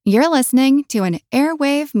You're listening to an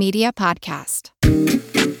Airwave Media Podcast.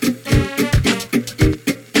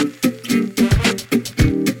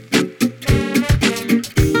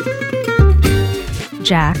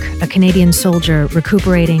 Jack, a Canadian soldier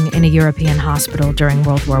recuperating in a European hospital during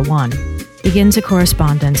World War I, begins a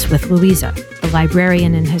correspondence with Louisa, a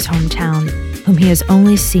librarian in his hometown whom he has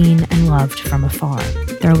only seen and loved from afar.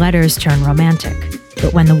 Their letters turn romantic,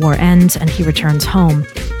 but when the war ends and he returns home,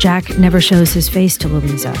 Jack never shows his face to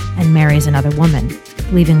Louisa and marries another woman,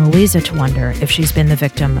 leaving Louisa to wonder if she's been the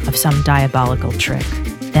victim of some diabolical trick.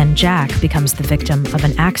 Then Jack becomes the victim of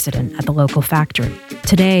an accident at the local factory.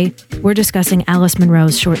 Today, we're discussing Alice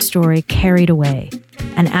Munro's short story, Carried Away,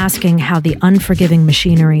 and asking how the unforgiving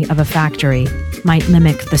machinery of a factory might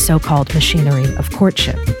mimic the so-called machinery of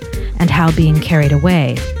courtship, and how being carried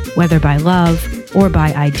away, whether by love or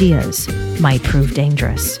by ideas, might prove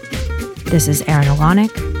dangerous. This is Erin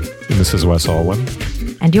Alonic. And this is Wes Alwyn.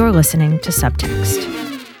 And you're listening to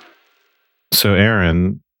Subtext. So,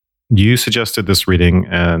 Erin, you suggested this reading,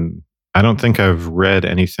 and I don't think I've read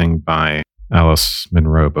anything by Alice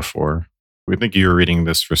Munro before. We think you were reading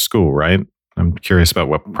this for school, right? I'm curious about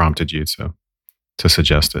what prompted you to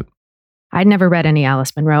suggest it. I'd never read any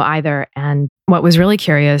Alice Munro either, and what was really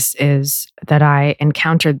curious is that I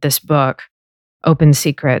encountered this book, Open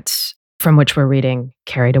Secrets, from which we're reading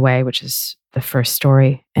Carried Away, which is the first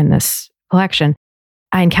story in this collection.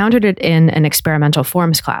 I encountered it in an experimental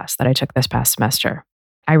forms class that I took this past semester.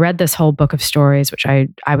 I read this whole book of stories, which I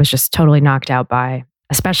was just totally knocked out by,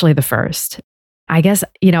 especially the first. I guess,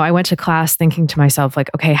 I went to class thinking to myself,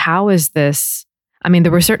 like, okay, how is this? I mean,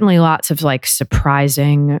 there were certainly lots of like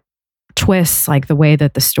surprising twists, like the way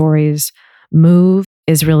that the stories move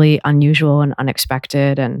is really unusual and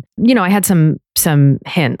unexpected. And, I had some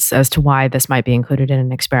hints as to why this might be included in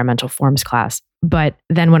an experimental forms class. But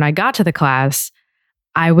then when I got to the class,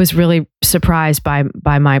 I was really surprised by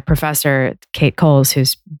my professor, Kate Coles,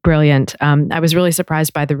 who's brilliant. I was really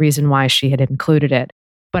surprised by the reason why she had included it.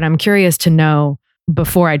 But I'm curious to know,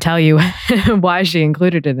 before I tell you why she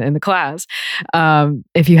included it in the class,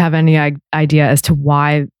 if you have any idea as to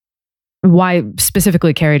why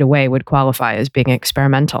specifically Carried Away would qualify as being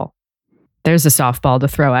experimental. There's a softball to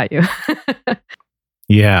throw at you.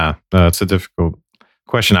 Yeah, it's a difficult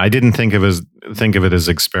question. I didn't think of it as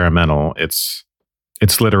experimental. It's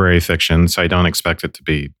literary fiction, so I don't expect it to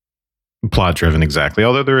be plot driven exactly.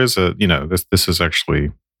 Although there is this is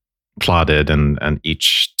actually plotted, and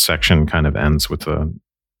each section kind of ends with a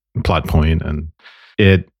plot point, and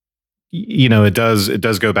it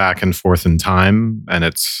does go back and forth in time,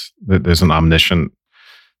 and there's an omniscient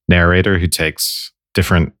narrator who takes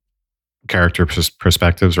different character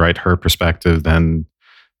perspectives, right? Her perspective, then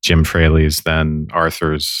Jim Fraley's, then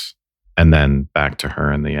Arthur's, and then back to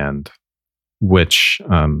her in the end, which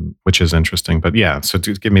is interesting. But yeah, so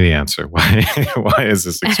give me the answer. Why is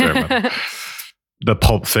this experimental? The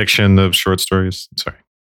Pulp Fiction of short stories? Sorry.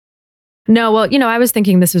 No, well, I was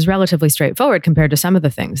thinking this was relatively straightforward compared to some of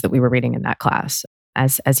the things that we were reading in that class,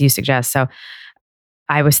 as you suggest. So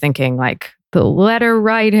I was thinking like the letter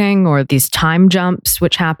writing or these time jumps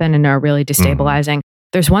which happen and are really destabilizing.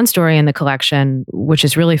 There's one story in the collection which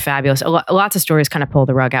is really fabulous. Lots of stories kind of pull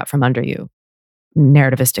the rug out from under you,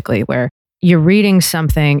 narrativistically, where you're reading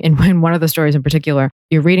something, in one of the stories in particular,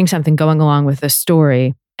 you're reading something going along with the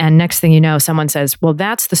story, and next thing you know, someone says, well,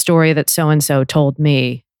 that's the story that so-and-so told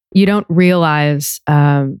me. You don't realize,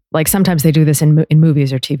 like sometimes they do this in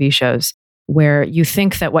movies or TV shows, where you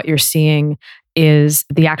think that what you're seeing is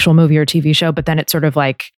the actual movie or TV show, but then it's sort of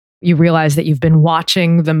like you realize that you've been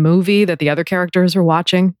watching the movie that the other characters are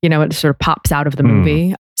watching. It sort of pops out of the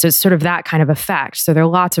movie. So it's sort of that kind of effect. So there are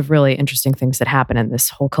lots of really interesting things that happen in this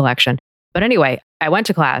whole collection. But anyway, I went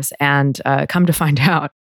to class and come to find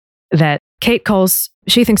out that Kate Coles,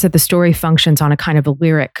 she thinks that the story functions on a kind of a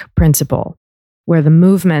lyric principle, where the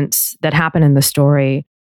movements that happen in the story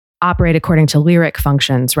operate according to lyric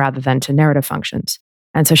functions rather than to narrative functions.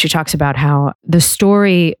 And so she talks about how the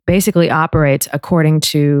story basically operates according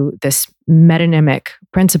to this metonymic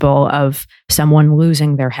principle of someone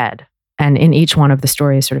losing their head. And in each one of the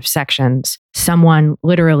story's sort of sections, someone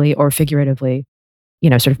literally or figuratively,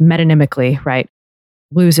 sort of metonymically, right,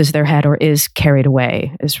 loses their head or is carried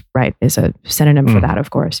away, is a synonym for that, of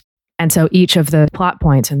course. And so each of the plot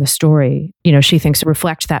points in the story, she thinks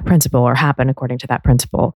reflect that principle or happen according to that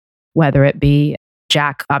principle, whether it be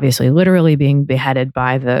Jack obviously literally being beheaded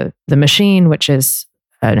by the machine, which is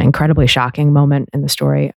an incredibly shocking moment in the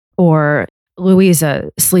story, or Louisa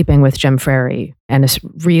sleeping with Jim Fraley and is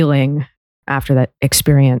reeling after that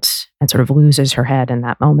experience and sort of loses her head in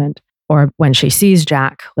that moment. Or when she sees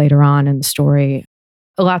Jack later on in the story,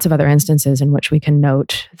 lots of other instances in which we can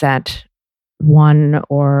note that one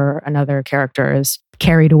or another character is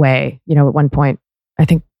carried away. At one point, I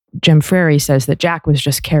think Jim Frary says that Jack was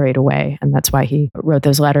just carried away, and that's why he wrote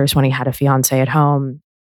those letters when he had a fiance at home.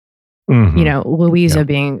 Louisa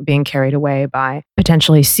being carried away by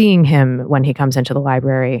potentially seeing him when he comes into the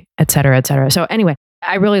library, et cetera, et cetera. So anyway,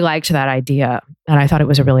 I really liked that idea, and I thought it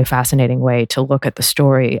was a really fascinating way to look at the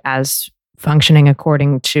story as functioning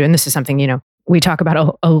according to, and this is something, we talk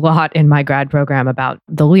about a lot in my grad program about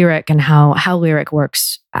the lyric and how lyric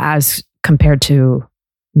works as compared to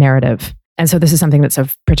narrative. And so this is something that's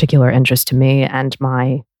of particular interest to me and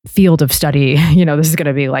my field of study. This is going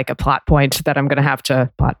to be like a plot point that I'm going to have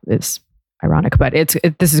to, plot is ironic, but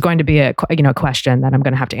this is going to be a question that I'm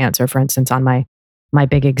going to have to answer, for instance, on my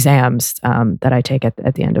big exams that I take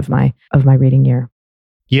at the end of my reading year.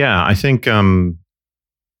 Yeah, I think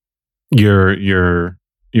you're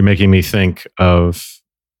making me think of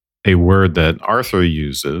a word that Arthur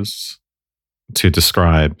uses to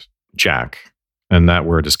describe Jack, and that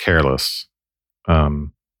word is careless.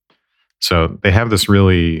 So they have this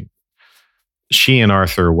she and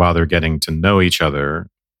Arthur, while they're getting to know each other,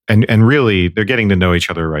 and really they're getting to know each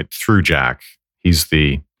other right through Jack. He's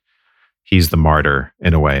the martyr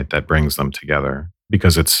in a way that brings them together,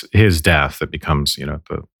 because it's his death that becomes,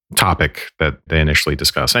 the topic that they initially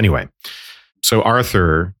discuss. Anyway, so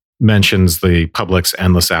Arthur mentions the public's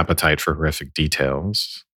endless appetite for horrific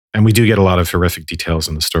details. And we do get a lot of horrific details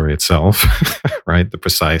in the story itself, right? The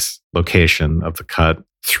precise location of the cut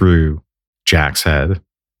through Jack's head.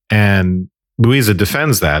 And Louisa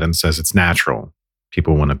defends that and says it's natural.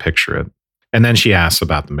 People want to picture it. And then she asks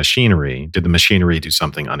about the machinery. Did the machinery do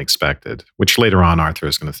something unexpected? Which later on, Arthur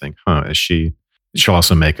is going to think, she'll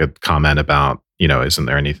also make a comment about, isn't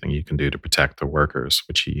there anything you can do to protect the workers,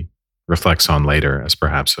 which he reflects on later as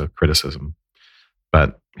perhaps a criticism.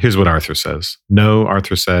 But here's what Arthur says. No,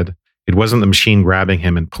 Arthur said, it wasn't the machine grabbing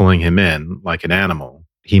him and pulling him in like an animal.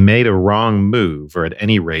 He made a wrong move, or at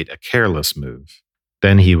any rate, a careless move.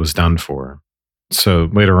 Then he was done for. So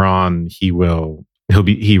later on, he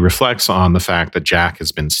reflects on the fact that Jack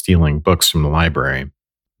has been stealing books from the library.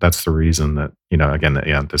 That's the reason that,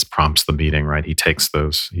 this prompts the meeting, right?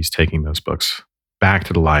 He's taking those books back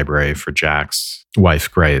to the library for Jack's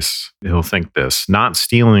wife, Grace. He'll think this, not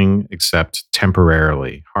stealing except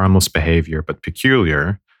temporarily, harmless behavior, but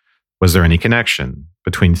peculiar. Was there any connection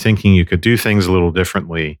between thinking you could do things a little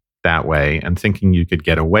differently that way and thinking you could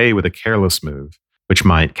get away with a careless move, which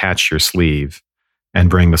might catch your sleeve and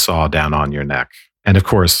bring the saw down on your neck? And of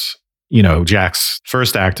course, Jack's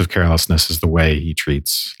first act of carelessness is the way he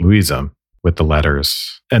treats Louisa with the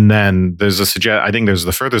letters. And then there's I think there's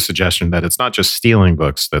the further suggestion that it's not just stealing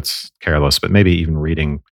books that's careless, but maybe even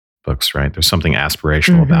reading books, right? There's something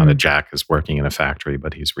aspirational about it. Jack is working in a factory,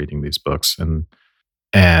 but he's reading these books.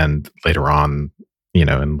 And later on,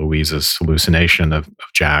 in Louisa's hallucination of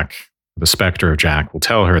Jack, the specter of Jack will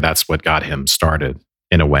tell her that's what got him started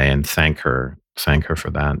in a way, and thank her for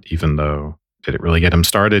that, even though, did it really get him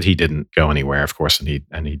started? He didn't go anywhere, of course, and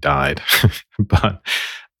he died. But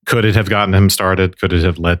could it have gotten him started? Could it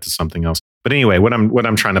have led to something else? But anyway, what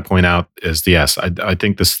I'm trying to point out is, yes, I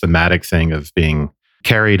think this thematic thing of being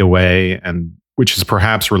carried away, and which is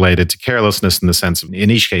perhaps related to carelessness in the sense of, in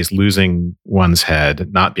each case, losing one's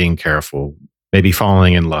head, not being careful, maybe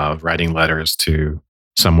falling in love, writing letters to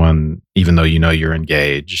someone, even though you're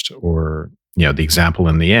engaged, or the example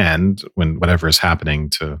in the end when whatever is happening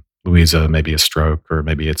to Louisa, maybe a stroke, or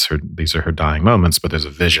maybe these are her dying moments, but there's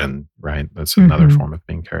a vision, right? That's another form of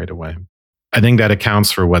being carried away. I think that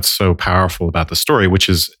accounts for what's so powerful about the story, which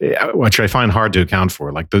I find hard to account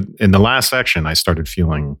for. Like in the last section, I started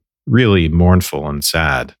feeling really mournful and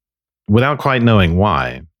sad without quite knowing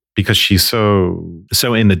why, because she's so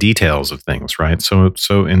in the details of things, right? So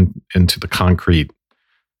into the concrete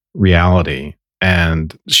reality.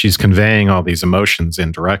 And she's conveying all these emotions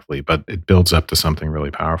indirectly, but it builds up to something really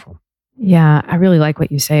powerful. Yeah, I really like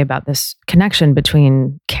what you say about this connection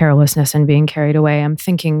between carelessness and being carried away. I'm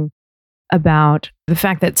thinking about the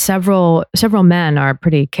fact that several men are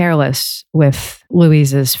pretty careless with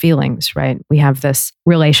Louisa's feelings, right? We have this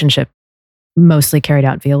relationship mostly carried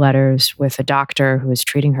out via letters with a doctor who is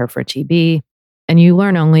treating her for TB. And you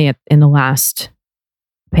learn only in the last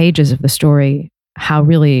pages of the story how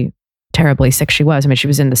really terribly sick she was. I mean, she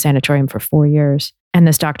was in the sanatorium for 4 years, and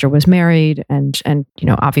this doctor was married and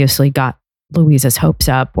obviously got Louisa's hopes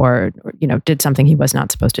up, or did something he was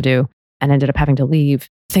not supposed to do, and ended up having to leave.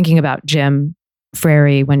 Thinking about Jim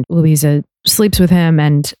Frary when Louisa sleeps with him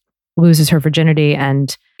and loses her virginity,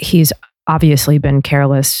 and he's obviously been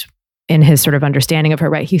careless in his sort of understanding of her,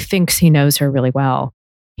 right? He thinks he knows her really well,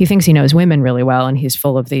 he thinks he knows women really well, and he's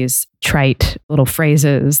full of these trite little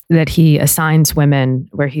phrases that he assigns women,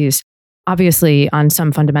 where he's obviously on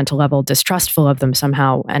some fundamental level distrustful of them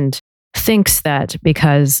somehow, and thinks that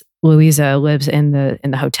because Louisa lives in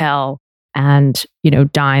the hotel and,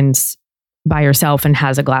 dines by herself and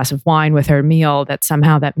has a glass of wine with her meal, that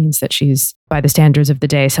somehow that means that she's, by the standards of the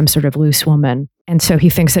day, some sort of loose woman. And so he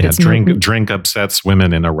thinks that drink upsets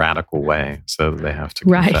women in a radical way, so they have to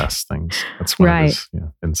confess things. That's one of his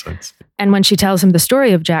insights. And when she tells him the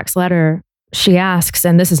story of Jack's letter, she asks,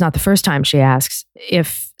 and this is not the first time she asks,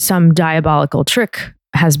 if some diabolical trick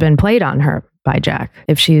has been played on her by Jack,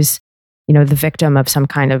 if she's, the victim of some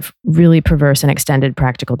kind of really perverse and extended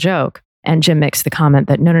practical joke. And Jim makes the comment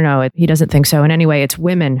that no, he doesn't think so. And anyway, it's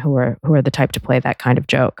women who are the type to play that kind of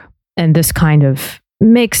joke. And this kind of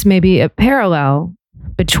makes maybe a parallel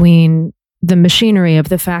between the machinery of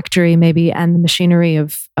the factory, maybe, and the machinery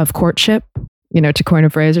of courtship, to coin a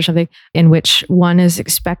phrase or something, in which one is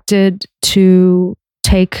expected to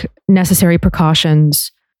take necessary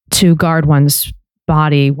precautions to guard one's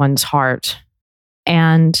body, one's heart.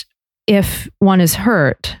 And if one is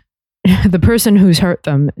hurt, the person who's hurt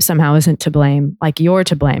them somehow isn't to blame, like you're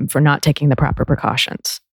to blame for not taking the proper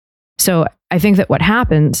precautions. So I think that what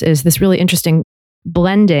happens is this really interesting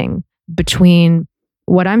blending between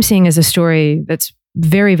what I'm seeing as a story that's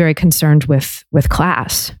very, very concerned with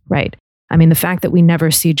class, right? I mean, the fact that we never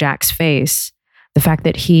see Jack's face, the fact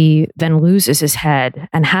that he then loses his head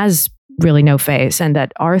and has really no face, and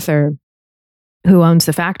that Arthur, who owns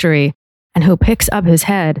the factory and who picks up his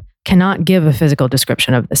head, cannot give a physical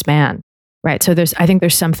description of this man, right? So I think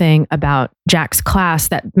there's something about Jack's class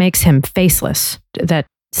that makes him faceless, that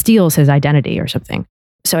steals his identity or something.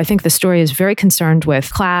 So I think the story is very concerned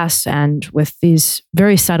with class and with these,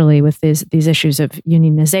 very subtly, with these issues of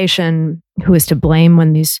unionization, who is to blame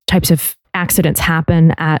when these types of accidents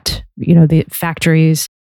happen at, the factories,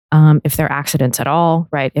 if they're accidents at all,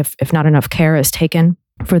 right? If not enough care is taken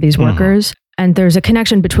for these workers. And there's a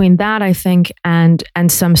connection between that, I think, and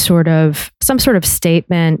some sort of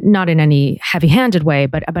statement, not in any heavy-handed way,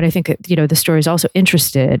 but I think that, the story is also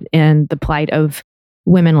interested in the plight of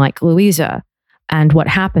women like Louisa and what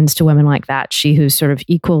happens to women like that. She who's sort of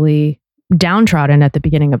equally downtrodden at the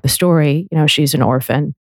beginning of the story, she's an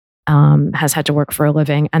orphan, has had to work for a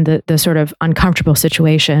living, and the sort of uncomfortable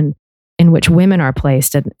situation in which women are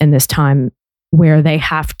placed in this time where they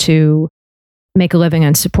have to make a living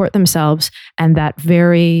and support themselves, and that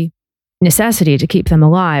very necessity to keep them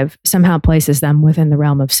alive somehow places them within the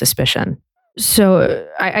realm of suspicion. So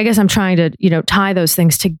I guess I'm trying to, tie those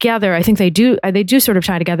things together. I think they do sort of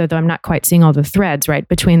tie together, though I'm not quite seeing all the threads, right,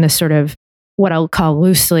 between this sort of what I'll call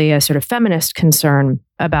loosely a sort of feminist concern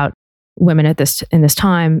about women in this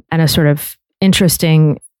time, and a sort of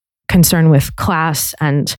interesting concern with class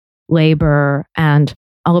and labor and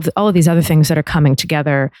all of these other things that are coming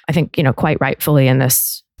together, I think, quite rightfully in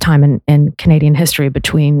this time in Canadian history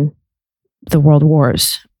between the world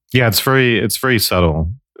wars. Yeah, it's very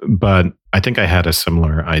subtle, but I think I had a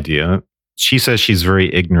similar idea. She says she's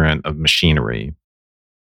very ignorant of machinery.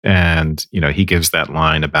 And, he gives that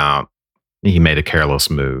line about he made a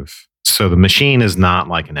careless move. So the machine is not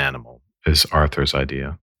like an animal, is Arthur's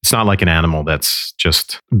idea. It's not like an animal that's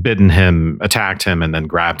just bitten him, attacked him, and then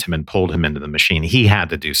grabbed him and pulled him into the machine. He had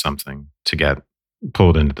to do something to get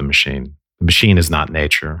pulled into the machine. The machine is not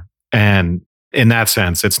nature. And in that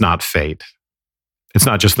sense, it's not fate. It's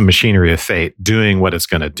not just the machinery of fate doing what it's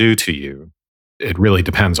going to do to you. It really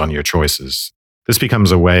depends on your choices. This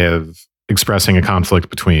becomes a way of expressing a conflict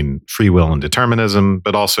between free will and determinism,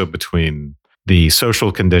 but also between the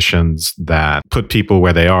social conditions that put people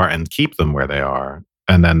where they are and keep them where they are,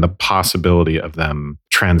 and then the possibility of them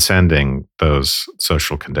transcending those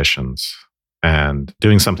social conditions and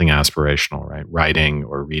doing something aspirational, right? Writing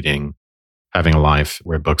or reading, having a life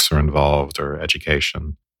where books are involved, or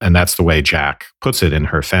education. And that's the way Jack puts it in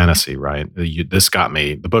her fantasy, right?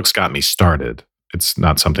 The books got me started. It's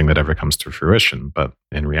not something that ever comes to fruition, but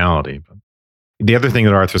in reality. But the other thing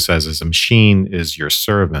that Arthur says is a machine is your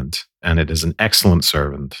servant, and it is an excellent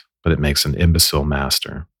servant, but it makes an imbecile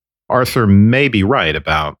master. Arthur may be right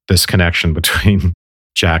about this connection between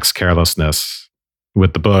Jack's carelessness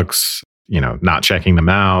with the books, not checking them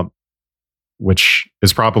out, which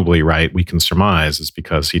is probably right, we can surmise, is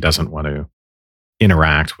because he doesn't want to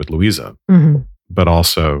interact with Louisa. Mm-hmm. But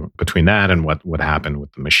also between that and what happened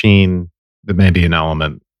with the machine, there may be an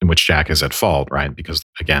element in which Jack is at fault, right? Because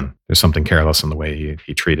again, there's something careless in the way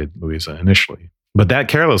he treated Louisa initially. But that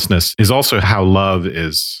carelessness is also how love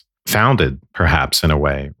is founded, perhaps, in a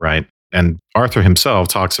way, right? And Arthur himself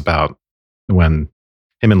talks about when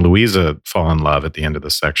him and Louisa fall in love at the end of the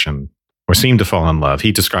section, or seem to fall in love.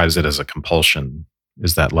 He describes it as a compulsion.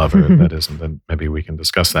 Is that love or that isn't? Then maybe we can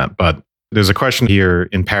discuss that. But there's a question here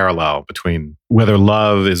in parallel between whether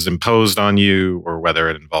love is imposed on you or whether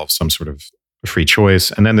it involves some sort of free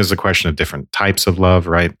choice. And then there's a question of different types of love,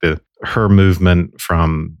 right? Her movement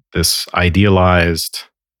from this idealized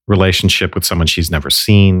relationship with someone she's never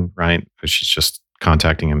seen, right? She's just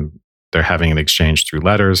contacting him. They're having an exchange through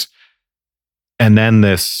letters. And then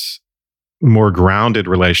this more grounded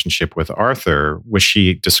relationship with Arthur, which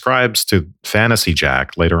she describes to Fantasy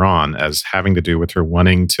Jack later on as having to do with her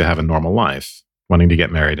wanting to have a normal life, wanting to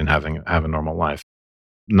get married and have a normal life.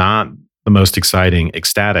 Not the most exciting,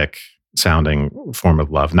 ecstatic sounding form of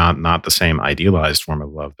love, not the same idealized form of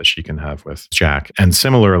love that she can have with Jack. And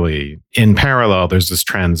similarly, in parallel, there's this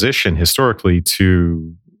transition historically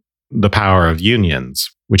to the power of unions,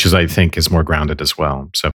 which I think, is more grounded as well.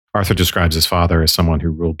 So Arthur describes his father as someone who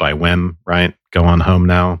ruled by whim, right? Go on home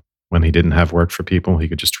now. When he didn't have work for people, he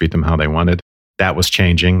could just treat them how they wanted. That was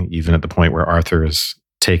changing, even at the point where Arthur is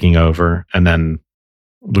taking over. And then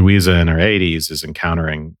Louisa in her 80s is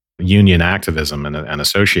encountering union activism and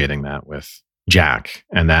associating that with Jack.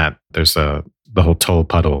 And that there's the whole Toll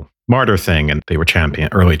Puddle martyr thing. And they were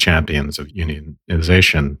early champions of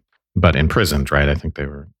unionization, but imprisoned, right? I think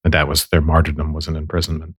that was their martyrdom, was an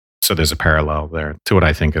imprisonment. So there's a parallel there to what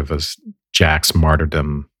I think of as Jack's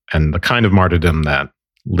martyrdom, and the kind of martyrdom that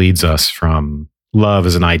leads us from love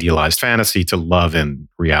as an idealized fantasy to love in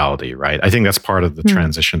reality, right? I think that's part of the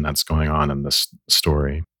transition that's going on in this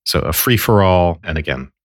story. So a free-for-all, and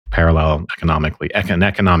again, parallel economically, an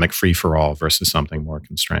economic free-for-all versus something more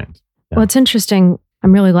constrained. Yeah. Well, it's interesting.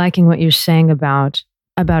 I'm really liking what you're saying about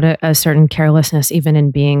a certain carelessness, even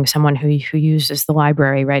in being someone who uses the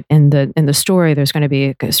library, right? In the story, there's going to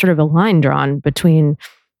be sort of a line drawn between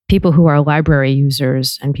people who are library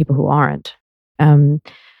users and people who aren't. When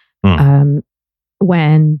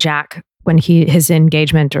his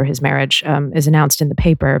engagement or his marriage is announced in the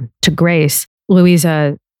paper to Grace,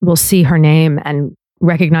 Louisa will see her name and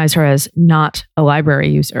recognize her as not a library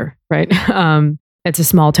user, right? It's a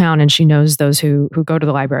small town, and she knows those who go to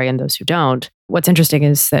the library and those who don't. What's interesting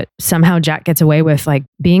is that somehow Jack gets away with like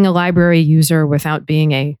being a library user without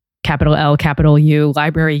being a capital L, capital U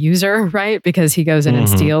library user, right? Because he goes in and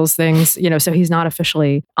steals things, so he's not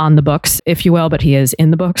officially on the books, if you will, but he is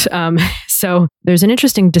in the books. So there's an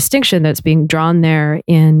interesting distinction that's being drawn there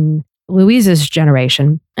in Louisa's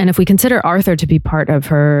generation. And if we consider Arthur to be part of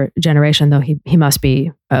her generation, though he must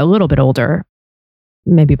be a little bit older,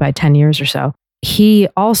 maybe by 10 years or so, he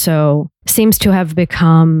also seems to have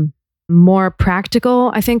become more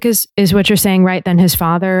practical, I think is what you're saying, right, than his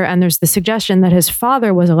father. And there's the suggestion that his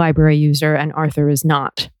father was a library user and Arthur is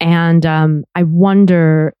not. And I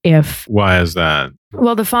wonder if... Why is that?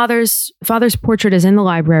 Well, the father's portrait is in the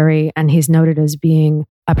library, and he's noted as being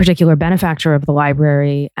a particular benefactor of the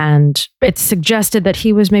library. And it's suggested that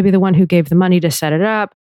he was maybe the one who gave the money to set it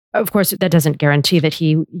up. Of course, that doesn't guarantee that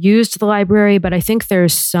he used the library, but I think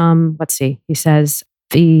there's some, he says,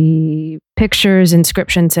 the picture's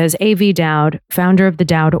inscription says, A.V. Dowd, founder of the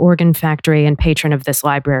Dowd Organ Factory and patron of this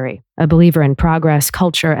library, a believer in progress,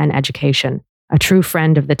 culture, and education, a true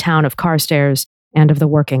friend of the town of Carstairs and of the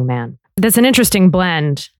working man. That's an interesting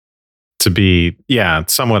blend. To be,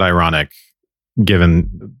 somewhat ironic,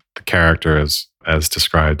 given the character as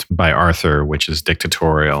described by Arthur, which is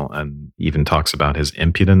dictatorial and even talks about his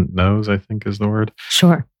impudent nose, I think is the word.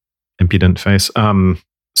 Sure. Impudent face.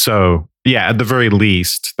 So, at the very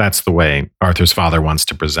least, that's the way Arthur's father wants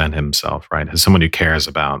to present himself, right? As someone who cares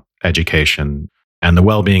about education and the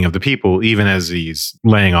well-being of the people, even as he's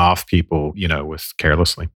laying off people,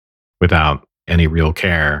 carelessly, without any real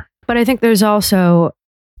care. But I think there's also,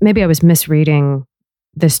 maybe I was misreading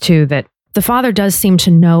this too, that the father does seem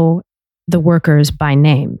to know the workers by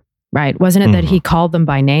name, right? Wasn't it that he called them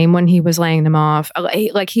by name when he was laying them off?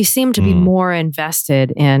 Like he seemed to be more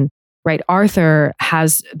invested in, right? Arthur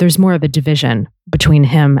there's more of a division between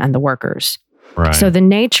him and the workers. Right. So the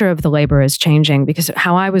nature of the labor is changing, because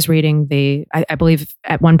how I was reading I believe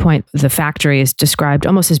at one point the factory is described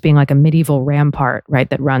almost as being like a medieval rampart, right?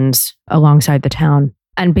 That runs alongside the town.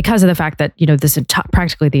 And because of the fact that, this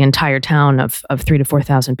practically the entire town of 3,000 to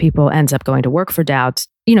 4,000 people ends up going to work for Dowds,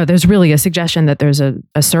 there's really a suggestion that there's a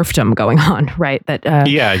serfdom going on, right? That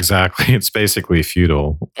yeah, exactly. It's basically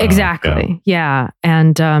feudal. Exactly. Yeah.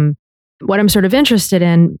 And what I'm sort of interested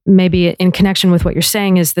in, maybe in connection with what you're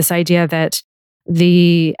saying, is this idea that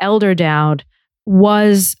the elder Dowd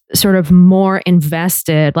was sort of more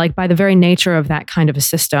invested, like by the very nature of that kind of a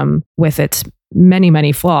system with its many,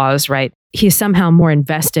 many flaws, right? He's somehow more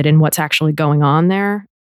invested in what's actually going on there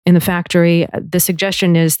in the factory. The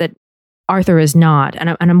suggestion is that Arthur is not.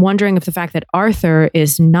 And I'm wondering if the fact that Arthur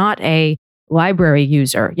is not a library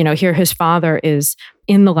user, here his father is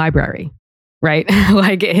in the library, right?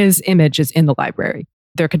 Like his image is in the library.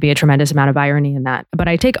 There could be a tremendous amount of irony in that. But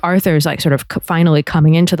I take Arthur's like sort of finally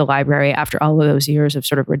coming into the library after all of those years of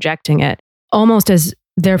sort of rejecting it, almost as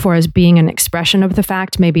therefore as being an expression of the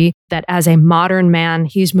fact maybe that as a modern man,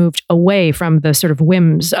 he's moved away from the sort of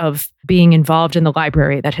whims of being involved in the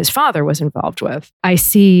library that his father was involved with. I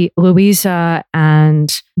see Louisa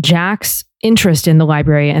and Jack's interest in the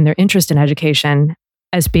library and their interest in education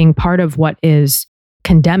as being part of what is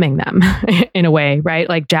condemning them in a way, right?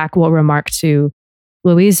 Like Jack will remark to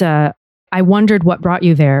Louisa, I wondered what brought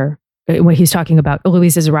you there when he's talking about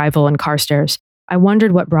Louisa's arrival in Carstairs. I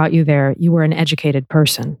wondered what brought you there. You were an educated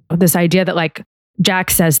person. This idea that like Jack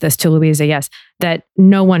says this to Louisa, yes, that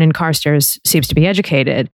no one in Carstairs seems to be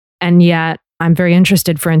educated. And yet I'm very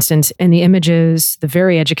interested, for instance, in the images, the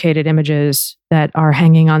very educated images that are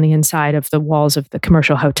hanging on the inside of the walls of the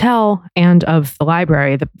commercial hotel and of the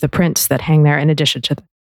library, the prints that hang there in addition to the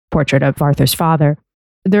portrait of Arthur's father.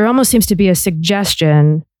 There almost seems to be a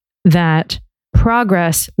suggestion that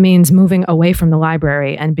progress means moving away from the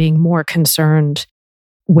library and being more concerned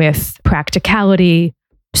with practicality,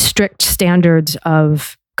 strict standards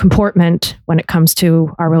of comportment when it comes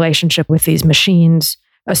to our relationship with these machines,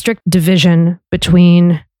 a strict division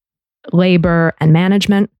between labor and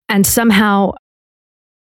management, and somehow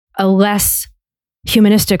a less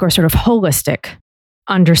humanistic or sort of holistic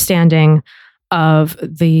understanding of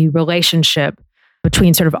the relationship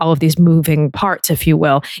between sort of all of these moving parts, if you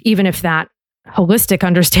will, even if that holistic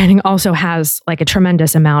understanding also has like a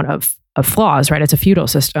tremendous amount of flaws, right? It's a feudal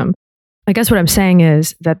system. I guess what I'm saying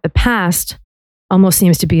is that the past almost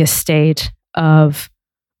seems to be a state of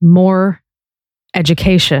more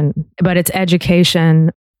education, but it's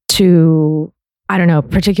education to, I don't know,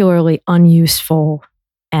 particularly unuseful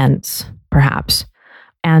ends, perhaps.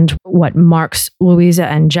 And what marks Louisa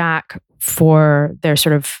and Jack for their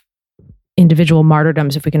sort of individual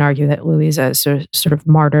martyrdoms, if we can argue that Louisa is sort of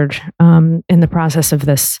martyred in the process of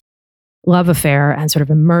this love affair and sort of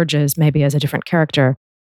emerges maybe as a different character.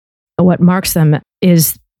 What marks them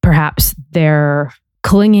is perhaps their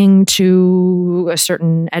clinging to a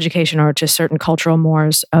certain education or to certain cultural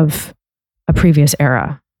mores of a previous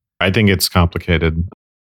era. I think it's complicated.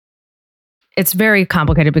 It's very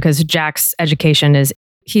complicated because Jack's education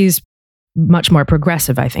he's much more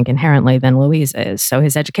progressive, I think, inherently than Louise is. So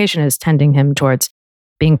his education is tending him towards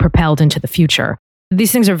being propelled into the future.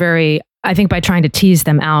 These things are very, I think by trying to tease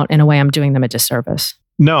them out, in a way, I'm doing them a disservice.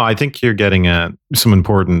 No, I think you're getting at some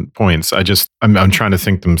important points. I'm trying to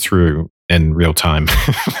think them through in real time.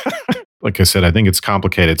 Like I said, I think it's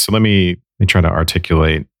complicated. So let me try to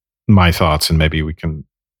articulate my thoughts and maybe we can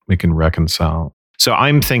reconcile. So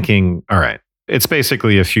I'm thinking, all right, it's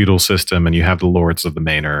basically a feudal system and you have the lords of the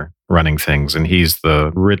manor running things. And he's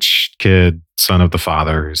the rich kid, son of the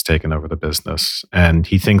father who's taken over the business. And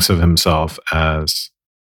he thinks of himself as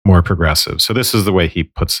more progressive. So this is the way he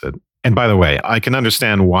puts it. And by the way, I can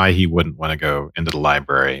understand why he wouldn't want to go into the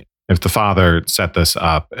library. If the father set this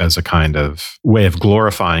up as a kind of way of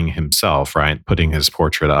glorifying himself, right? Putting his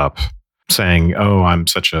portrait up, saying, oh, I'm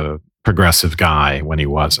such a progressive guy when he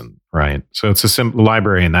wasn't, right? So it's the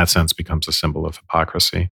library in that sense becomes a symbol of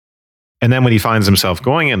hypocrisy. And then when he finds himself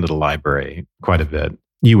going into the library quite a bit,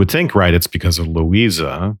 you would think, right, it's because of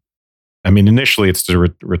Louisa. I mean, initially it's to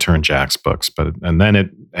return Jack's books,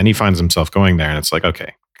 and he finds himself going there and it's like,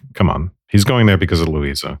 okay, come on. He's going there because of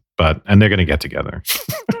Louisa, and they're going to get together.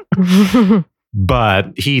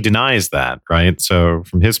 But he denies that, right? So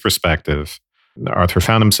from his perspective, Arthur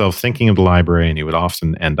found himself thinking of the library and he would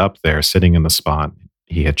often end up there sitting in the spot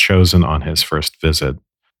he had chosen on his first visit.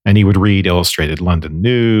 And he would read Illustrated London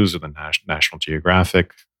News or the National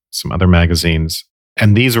Geographic, some other magazines.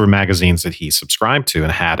 And these were magazines that he subscribed to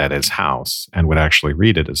and had at his house and would actually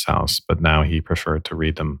read at his house. But now he preferred to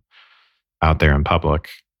read them out there in public.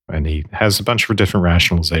 And he has a bunch of different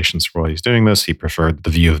rationalizations for why he's doing this. He preferred the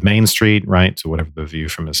view of Main Street, right, to whatever the view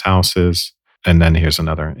from his house is. And then here's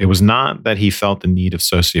another. It was not that he felt the need of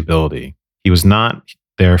sociability. He was not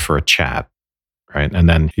there for a chat, right? And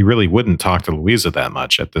then he really wouldn't talk to Louisa that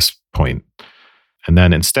much at this point. And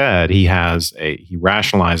then instead, he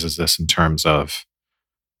rationalizes this in terms of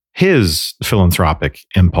his philanthropic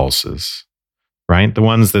impulses, right? The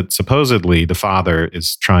ones that supposedly the father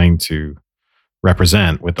is trying to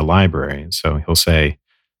represent with the library. So he'll say,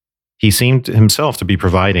 he seemed himself to be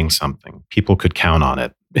providing something. People could count on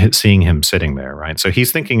it, seeing him sitting there, right? So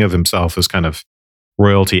he's thinking of himself as kind of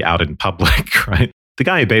royalty out in public, right? the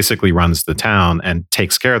guy who basically runs the town and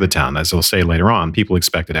takes care of the town. As he'll say later on, people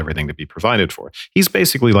expected everything to be provided for. He's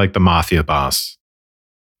basically like the mafia boss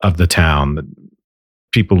of the town that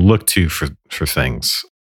people look to for things.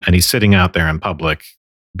 And he's sitting out there in public,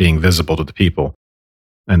 being visible to the people.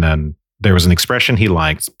 And then there was an expression he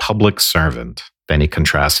liked, public servant. Then he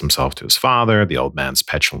contrasts himself to his father, the old man's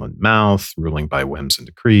petulant mouth, ruling by whims and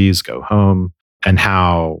decrees, go home, and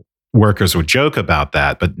how workers would joke about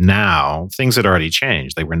that. But now things had already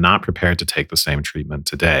changed. They were not prepared to take the same treatment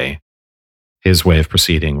today. His way of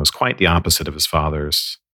proceeding was quite the opposite of his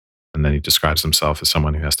father's. And then he describes himself as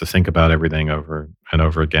someone who has to think about everything over and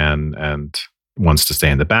over again and wants to stay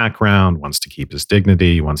in the background, wants to keep his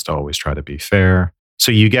dignity, wants to always try to be fair. So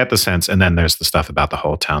you get the sense, and then there's the stuff about the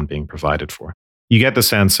whole town being provided for. You get the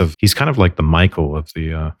sense of he's kind of like the Michael of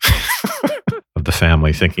the of the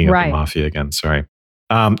family, thinking of the mafia again. Sorry.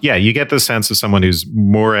 You get the sense of someone who's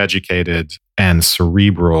more educated and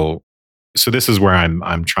cerebral. So this is where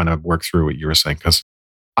I'm trying to work through what you were saying, because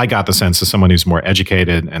I got the sense of someone who's more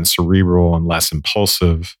educated and cerebral and less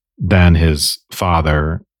impulsive than his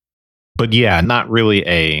father. But yeah, not really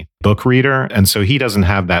a book reader. And so he doesn't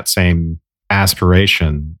have that same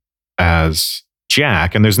aspiration as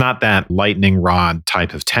Jack. And there's not that lightning rod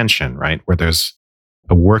type of tension, right? Where there's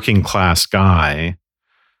a working class guy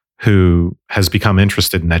who has become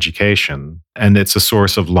interested in education, and it's a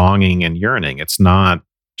source of longing and yearning. It's not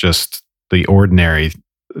just the ordinary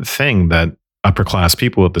thing that upper class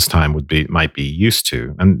people at this time might be used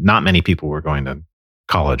to. And not many people were going to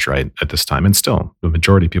college, right, at this time. And still, the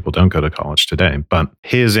majority of people don't go to college today. But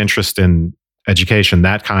his interest in education,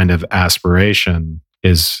 that kind of aspiration,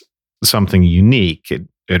 is something unique.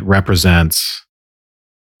 It represents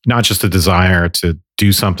not just a desire to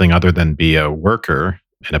do something other than be a worker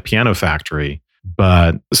in a piano factory,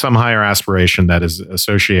 but some higher aspiration that is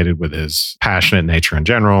associated with his passionate nature in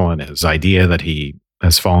general and his idea that he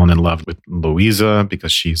has fallen in love with Louisa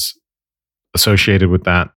because she's associated with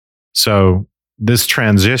that. So this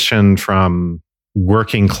transition from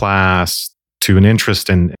working class to an interest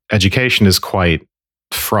in education is quite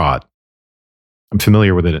fraught. I'm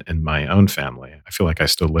familiar with it in my own family. I feel like I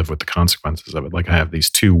still live with the consequences of it. Like I have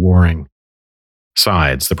these two warring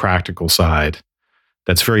sides, the practical side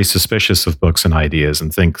that's very suspicious of books and ideas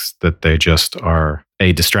and thinks that they just are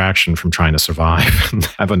a distraction from trying to survive and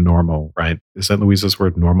have a normal, right? Is that Louisa's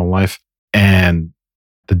word, normal life? And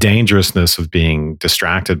the dangerousness of being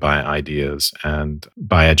distracted by ideas and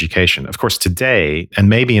by education. Of course, today, and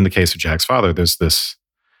maybe in the case of Jack's father, there's this,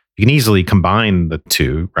 you can easily combine the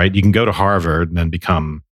two, right? You can go to Harvard and then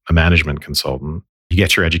become a management consultant. You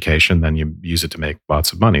get your education, then you use it to make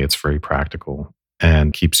lots of money. It's very practical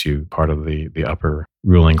and keeps you part of the upper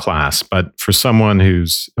ruling class. But for someone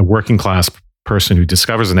who's a working class person who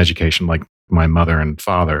discovers an education like my mother and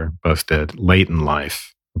father both did late in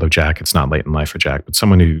life, although Jack, it's not late in life for Jack, but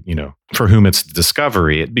someone who, for whom it's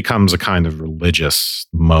discovery, it becomes a kind of religious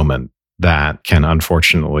moment that can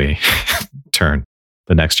unfortunately turn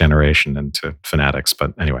the next generation into fanatics.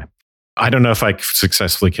 But anyway, I don't know if I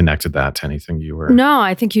successfully connected that to anything you were. No,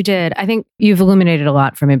 I think you did. I think you've illuminated a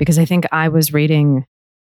lot for me, because I think I was reading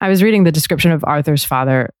the description of Arthur's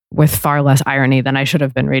father with far less irony than I should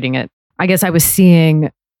have been reading it. I guess I was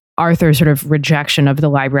seeing Arthur's sort of rejection of the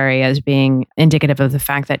library as being indicative of the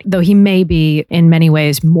fact that though he may be in many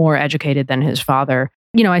ways more educated than his father,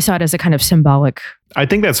 I saw it as a kind of symbolic. I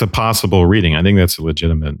think that's a possible reading. I think that's a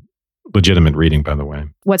legitimate reading, by the way.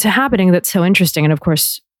 What's happening that's so interesting, and of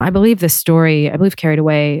course, I believe this story, Carried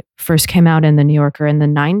Away first came out in the New Yorker in the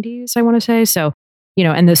 90s, I want to say. So,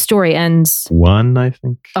 and the story ends... I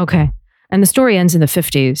think. Okay. And the story ends in the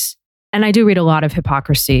 50s. And I do read a lot of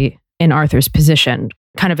hypocrisy in Arthur's position,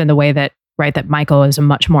 kind of in the way that, right, that Michael is a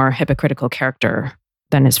much more hypocritical character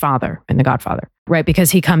than his father in The Godfather, right? Because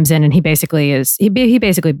he comes in and he basically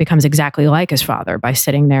becomes exactly like his father by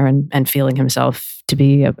sitting there and feeling himself to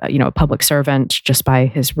be a public servant just by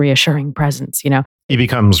his reassuring presence, He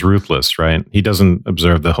becomes ruthless, right? He doesn't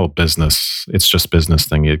observe the whole business. It's just business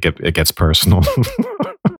thing. It gets personal.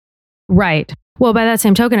 Right. Well, by that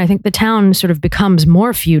same token, I think the town sort of becomes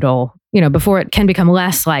more feudal, before it can become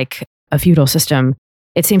less like a feudal system.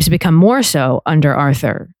 It seems to become more so under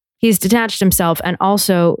Arthur. He's detached himself. And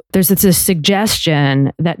also there's this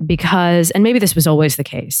suggestion that because, and maybe this was always the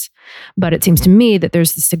case, but it seems to me that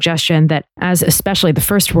there's the suggestion that as especially the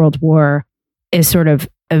First World War is sort of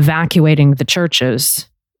evacuating the churches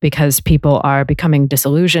because people are becoming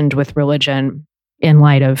disillusioned with religion in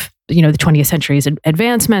light of, the 20th century's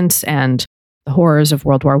advancements and the horrors of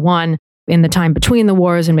World War I. In the time between the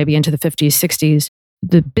wars and maybe into the 50s, 60s,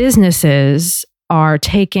 the businesses are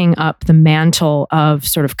taking up the mantle of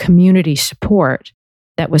sort of community support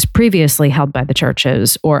that was previously held by the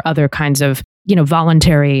churches or other kinds of,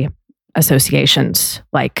 voluntary associations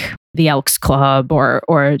like the Elks Club or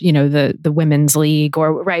the Women's League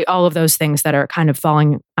or all of those things that are kind of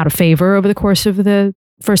falling out of favor over the course of the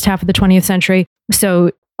first half of the 20th century.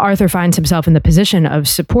 So Arthur finds himself in the position of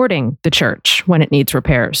supporting the church when it needs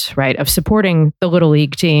repairs, right? Of supporting the Little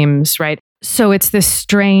League teams, right? So it's this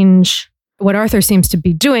strange, what Arthur seems to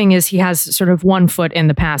be doing is he has sort of one foot in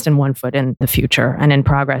the past and one foot in the future and in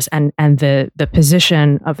progress. And the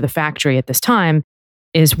position of the factory at this time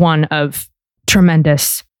is one of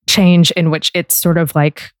tremendous change in which it's sort of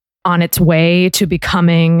like on its way to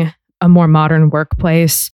becoming a more modern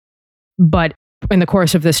workplace. But in the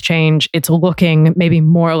course of this change, it's looking maybe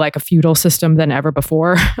more like a feudal system than ever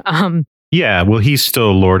before. Yeah, well, he's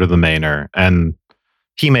still Lord of the Manor, and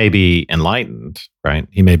he may be enlightened, right?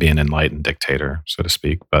 He may be an enlightened dictator, so to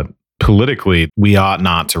speak, but politically, we ought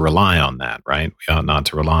not to rely on that, right? We ought not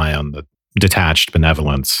to rely on the detached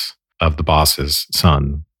benevolence of the boss's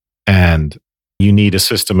son. And you need a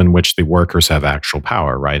system in which the workers have actual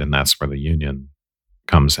power, right? And that's where the union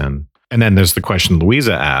comes in. And then there's the question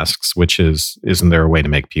Louisa asks, which is, isn't there a way to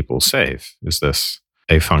make people safe? Is this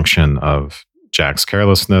a function of Jack's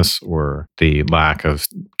carelessness or the lack of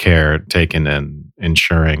care taken in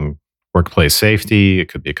ensuring workplace safety? It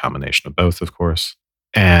could be a combination of both, of course.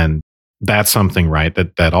 And that's something, right,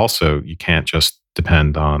 that also you can't just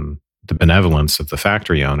depend on the benevolence of the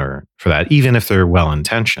factory owner for that, even if they're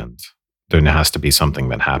well-intentioned. There has to be something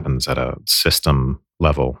that happens at a system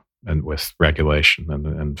level and with regulation and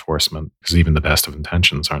enforcement, because even the best of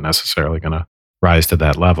intentions aren't necessarily going to rise to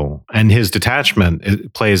that level. And his detachment,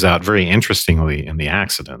 it plays out very interestingly in the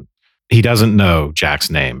accident. He doesn't know Jack's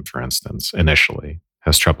name, for instance, initially,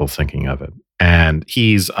 has trouble thinking of it. And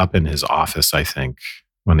he's up in his office, I think,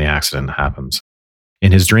 when the accident happens.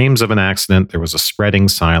 In his dreams of an accident, there was a spreading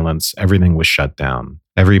silence. Everything was shut down.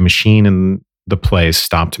 Every machine in the place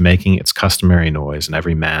stopped making its customary noise, and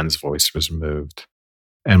every man's voice was removed.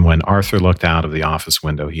 And when Arthur looked out of the office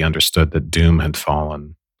window, he understood that doom had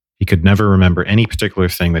fallen. He could never remember any particular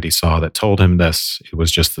thing that he saw that told him this. It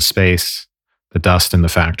was just the space, the dust in the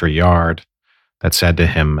factory yard that said to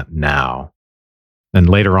him, now. Then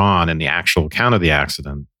later on in the actual account of the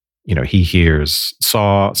accident, he hears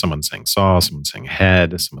someone saying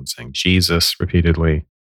head, someone saying Jesus repeatedly.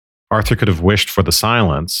 Arthur could have wished for the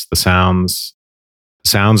silence, the sounds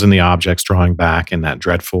and the objects drawing back in that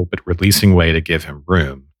dreadful but releasing way to give him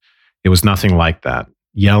room. It was nothing like that.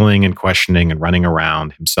 Yelling and questioning and running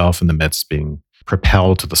around, himself in the midst being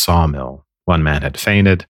propelled to the sawmill. One man had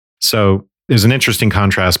fainted. So there's an interesting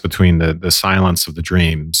contrast between the silence of the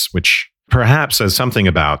dreams, which perhaps says something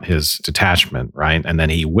about his detachment, right? And then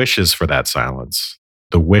he wishes for that silence.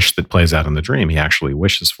 The wish that plays out in the dream, he actually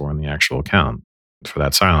wishes for in the actual account for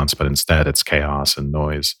that silence, but instead it's chaos and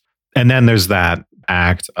noise. And then there's that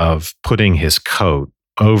act of putting his coat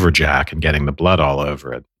over Jack and getting the blood all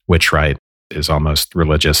over it, which, right, is almost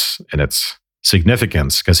religious in its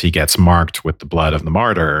significance because he gets marked with the blood of the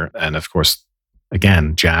martyr. And of course,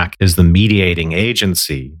 again, Jack is the mediating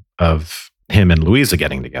agency of him and Louisa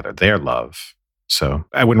getting together, their love. So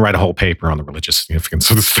I wouldn't write a whole paper on the religious significance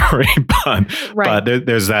of the story, but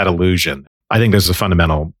there's that illusion. I think there's a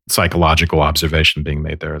fundamental psychological observation being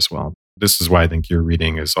made there as well. This is why I think your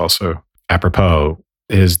reading is also apropos.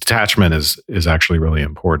 His detachment is actually really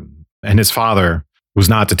important. And his father was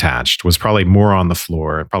not detached, was probably more on the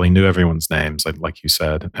floor, probably knew everyone's names, like you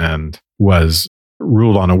said, and was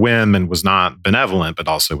ruled on a whim and was not benevolent, but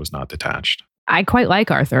also was not detached. I quite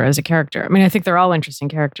like Arthur as a character. I mean, I think they're all interesting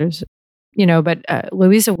characters, but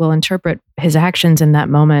Louisa will interpret his actions in that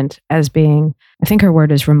moment as being, I think her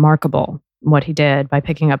word is remarkable, what he did by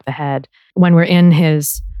picking up the head. When we're in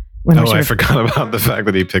his... I forgot about the fact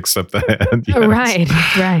that he picks up the head.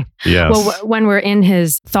 Yes. Right. Yes. Well, when we're in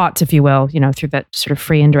his thoughts, if you will, through that sort of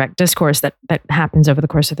free and direct discourse that happens over the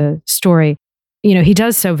course of the story, he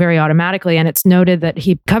does so very automatically. And it's noted that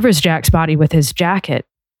he covers Jack's body with his jacket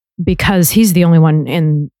because he's the only one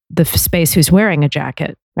in the space who's wearing a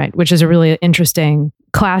jacket, right? Which is a really interesting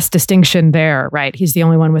class distinction there, right? He's the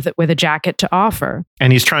only one with a jacket to offer.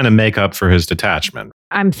 And he's trying to make up for his detachment.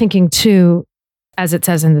 I'm thinking too, as it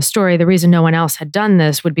says in the story, the reason no one else had done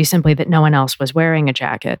this would be simply that no one else was wearing a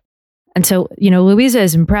jacket. And so, Louisa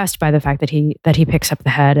is impressed by the fact that he picks up the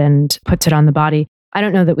head and puts it on the body. I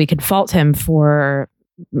don't know that we could fault him for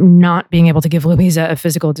not being able to give Louisa a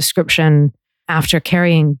physical description after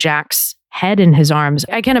carrying Jack's head in his arms.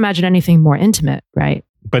 I can't imagine anything more intimate, right?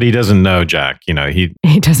 But he doesn't know Jack. He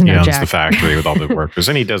doesn't know owns Jack. the factory with all the workers,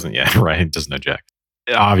 and he doesn't. Yeah, right. He doesn't know Jack.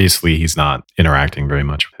 Obviously, he's not interacting very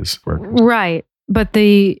much with his workers. Right. But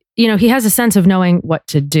he has a sense of knowing what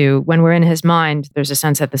to do. When we're in his mind, there's a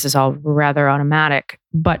sense that this is all rather automatic.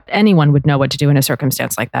 But anyone would know what to do in a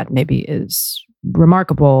circumstance like that. Maybe is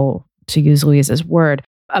remarkable, to use Louisa's word.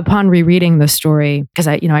 Upon rereading the story, because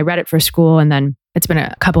I read it for school, and then it's been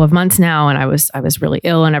a couple of months now, and I was really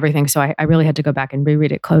ill and everything, so I really had to go back and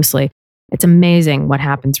reread it closely. It's amazing what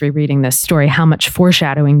happens rereading this story, how much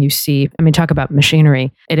foreshadowing you see. I mean, talk about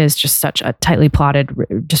machinery. It is just such a tightly plotted,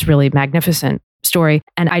 just really magnificent story.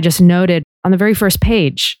 And I just noted on the very first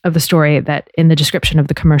page of the story that in the description of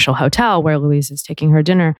the commercial hotel where Louise is taking her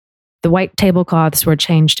dinner, the white tablecloths were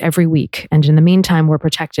changed every week, and in the meantime were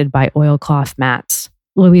protected by oilcloth mats.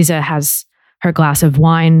 Louisa has her glass of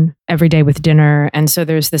wine every day with dinner. And so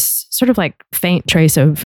there's this sort of like faint trace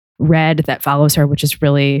of red that follows her, which is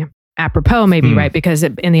really apropos, maybe, right? Because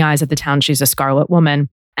in the eyes of the town, she's a scarlet woman.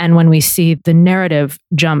 And when we see the narrative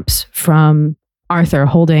jumps from Arthur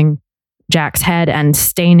holding Jack's head and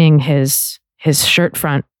staining his shirt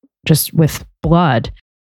front just with blood,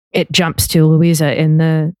 it jumps to Louisa in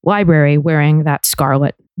the library wearing that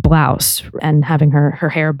scarlet blouse and having her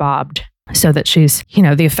hair bobbed. So that she's,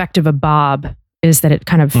 the effect of a bob is that it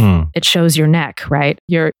kind of, it shows your neck, right?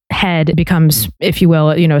 Your head becomes, if you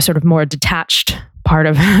will, sort of more detached part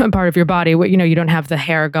of your body. You don't have the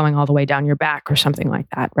hair going all the way down your back or something like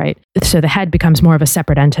that, right? So the head becomes more of a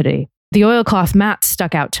separate entity. The oilcloth mat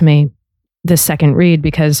stuck out to me this second read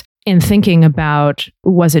because in thinking about,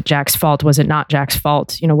 was it Jack's fault? Was it not Jack's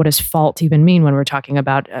fault? What does fault even mean when we're talking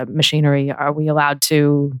about machinery? Are we allowed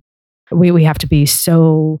to... We have to be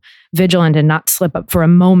so vigilant and not slip up for a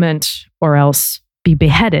moment or else be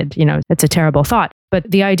beheaded. It's a terrible thought.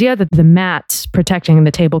 But the idea that the mats protecting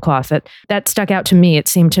the tablecloth, that stuck out to me. It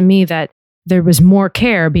seemed to me that there was more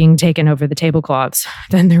care being taken over the tablecloths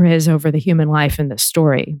than there is over the human life in this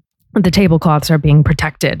story. The tablecloths are being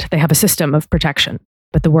protected. They have a system of protection,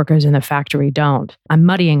 but the workers in the factory don't. I'm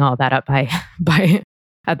muddying all that up by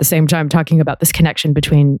at the same time talking about this connection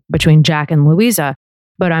between Jack and Louisa.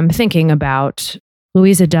 But I'm thinking about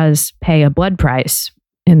Louisa does pay a blood price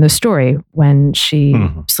in the story when she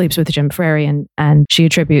sleeps with Jim Frary and she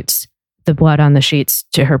attributes the blood on the sheets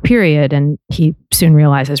to her period. And he soon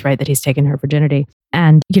realizes, right, that he's taken her virginity.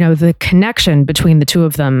 And, the connection between the two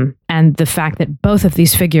of them and the fact that both of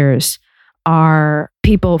these figures are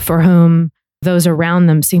people for whom those around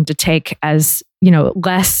them seem to take as,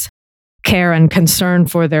 less care and concern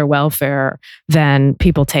for their welfare than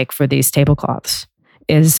people take for these tablecloths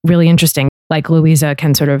is really interesting. Like Louisa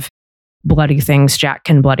can sort of bloody things, Jack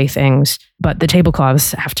can bloody things, but the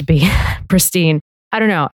tablecloths have to be pristine. I don't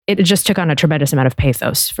know. It just took on a tremendous amount of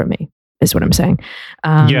pathos for me, is what I'm saying.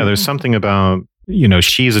 Yeah, there's something about,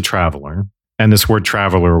 she's a traveler, and this word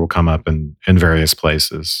traveler will come up in various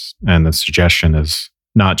places. And the suggestion is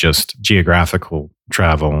not just geographical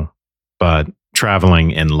travel, but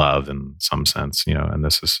traveling in love in some sense, and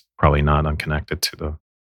this is probably not unconnected to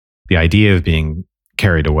the idea of being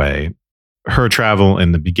carried away. Her travel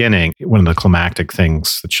in the beginning, one of the climactic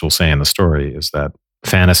things that she'll say in the story is that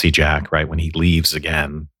fantasy Jack, right, when he leaves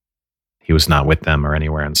again, he was not with them or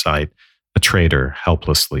anywhere in sight, a traitor,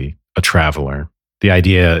 helplessly, a traveler. The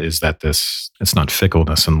idea is that it's not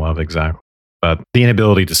fickleness in love exactly, but the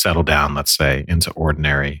inability to settle down, let's say, into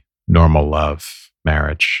ordinary, normal love,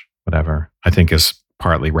 marriage, whatever, I think is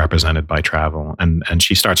partly represented by travel. And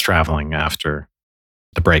she starts traveling after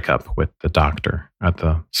the breakup with the doctor at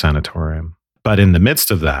the sanatorium. But in the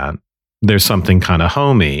midst of that, there's something kind of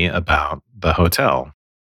homey about the hotel,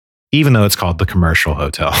 even though it's called the commercial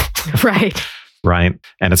hotel. Right. Right.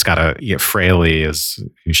 And it's got Fraley is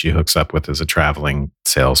who she hooks up with as a traveling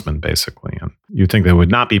salesman, basically. And you'd think that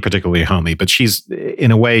would not be particularly homey, but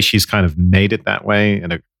in a way, she's kind of made it that way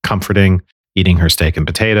in a comforting, eating her steak and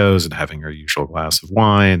potatoes and having her usual glass of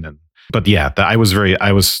wine. But yeah, I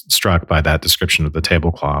was struck by that description of the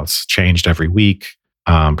tablecloths, changed every week,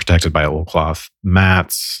 protected by oilcloth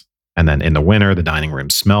mats. And then in the winter, the dining room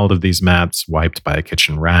smelled of these mats, wiped by a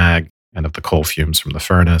kitchen rag, and of the coal fumes from the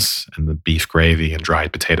furnace, and the beef gravy and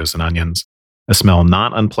dried potatoes and onions. A smell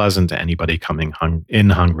not unpleasant to anybody coming in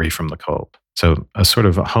hungry from the cold. So a sort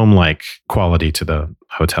of a home-like quality to the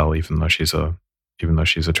hotel, even though she's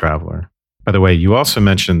a traveler. By the way, you also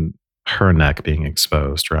mentioned her neck being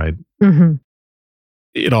exposed, right? Mm-hmm.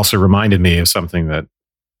 It also reminded me of something that,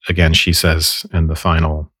 again, she says in the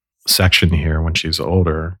final section here when she's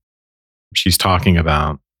older. She's talking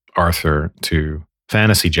about Arthur to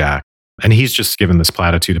Fantasy Jack, and he's just given this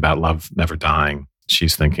platitude about love never dying.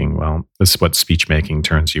 she's thinking, well, this is what speech making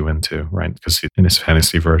turns you into, right? Because in his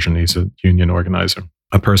fantasy version, he's a union organizer.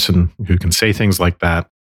 A person who can say things like that,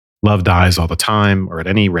 love dies all the time, or at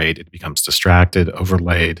any rate, it becomes distracted,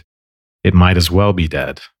 overlaid. It might as well be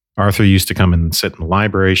dead. Arthur used to come and sit in the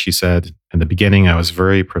library, she said. In the beginning, I was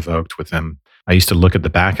very provoked with him. I used to look at the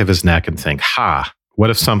back of his neck and think, what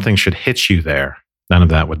if something should hit you there? None of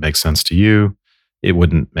that would make sense to you. It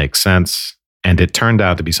wouldn't make sense. And it turned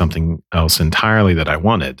out to be something else entirely that I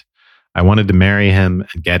wanted. I wanted to marry him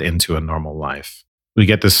and get into a normal life. We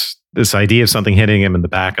get this idea of something hitting him in the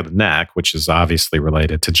back of the neck, which is obviously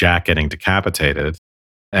related to Jack getting decapitated,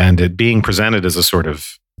 and it being presented as a sort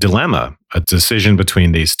of dilemma, a decision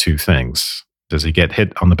between these two things. Does he get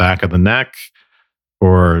hit on the back of the neck,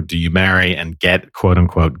 or do you marry and get, quote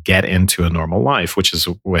unquote, get into a normal life, which is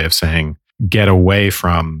a way of saying get away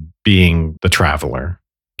from being the traveler,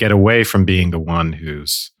 get away from being the one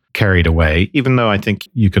who's carried away, even though I think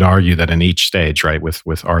you could argue that in each stage, right,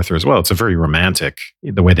 with Arthur as well, it's a very romantic,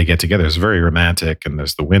 the way they get together is very romantic, and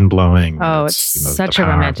there's the wind blowing. Oh, it's such a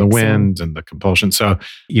romantic the wind scene. And the compulsion. So,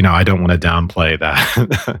 I don't want to downplay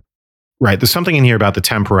that. Right. There's something in here about the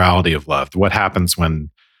temporality of love. What happens when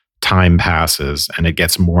time passes and it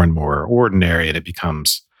gets more and more ordinary and it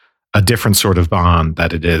becomes a different sort of bond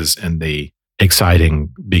that it is in the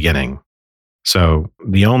exciting beginning. So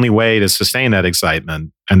the only way to sustain that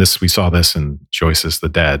excitement, and we saw this in Joyce's The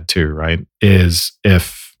Dead too, right, is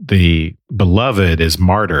if the beloved is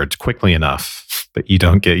martyred quickly enough that you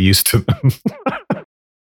don't get used to them,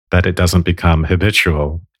 that it doesn't become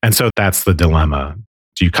habitual. And so that's the dilemma.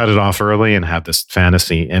 Do you cut it off early and have this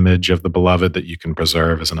fantasy image of the beloved that you can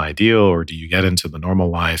preserve as an ideal, or do you get into the normal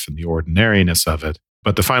life and the ordinariness of it?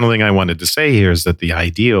 But the final thing I wanted to say here is that the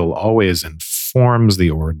ideal always informs the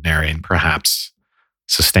ordinary and perhaps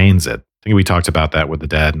sustains it. I think we talked about that with The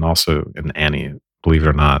Dead, and also in Annie, believe it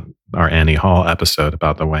or not, our Annie Hall episode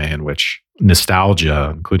about the way in which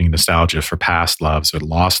nostalgia, including nostalgia for past loves or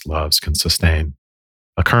lost loves, can sustain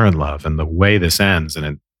a current love. And the way this ends, and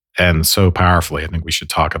it ends so powerfully, I think we should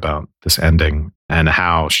talk about this ending and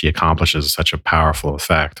how she accomplishes such a powerful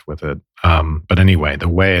effect with it. But anyway, the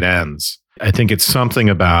way it ends, I think it's something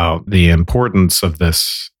about the importance of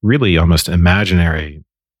this really almost imaginary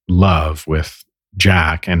love with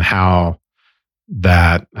Jack and how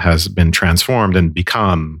that has been transformed and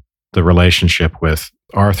become the relationship with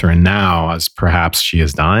Arthur. And now, as perhaps she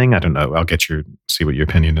is dying, I don't know, I'll see what your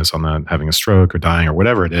opinion is on that, having a stroke or dying or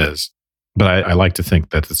whatever it is. But I like to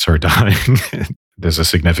think that it's her dying. There's a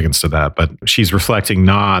significance to that. But she's reflecting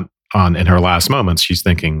not on, in her last moments, she's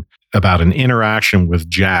thinking about an interaction with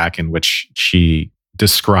Jack in which she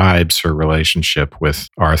describes her relationship with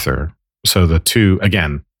Arthur. So the two,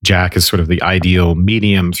 again, Jack is sort of the ideal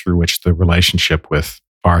medium through which the relationship with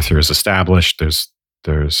Arthur is established.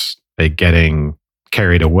 There's a getting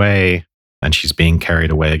carried away, and she's being carried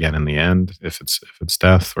away again in the end, if it's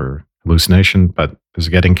death or hallucination, but there's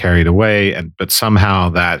getting carried away, but somehow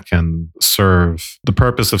that can serve the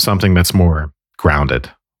purpose of something that's more grounded,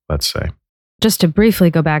 let's say. Just to briefly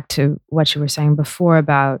go back to what you were saying before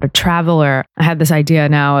about a traveler, I had this idea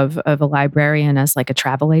now of a librarian as like a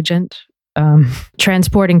travel agent,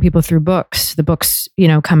 transporting people through books. The books,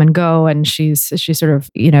 come and go, and she's sort of,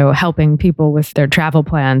 helping people with their travel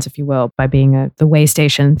plans, if you will, by being the way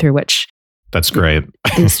station through which. That's great.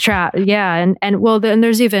 And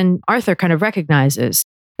there's even Arthur kind of recognizes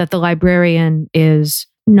that the librarian is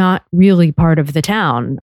not really part of the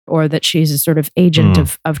town, or that she's a sort of agent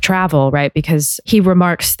of travel, right? Because he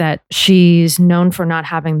remarks that she's known for not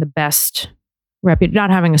having the best not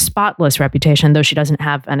having a spotless reputation, though she doesn't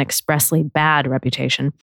have an expressly bad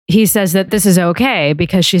reputation. He says that this is okay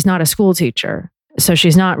because she's not a school teacher. So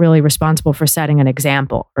she's not really responsible for setting an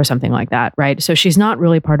example or something like that, right? So she's not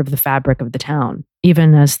really part of the fabric of the town.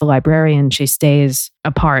 Even as the librarian, she stays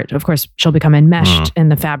apart. Of course, she'll become enmeshed in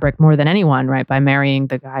the fabric more than anyone, right? By marrying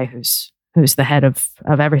the guy who's the head of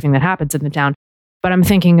everything that happens in the town. But I'm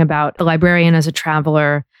thinking about the librarian as a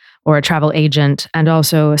traveler or a travel agent, and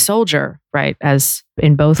also a soldier, right? As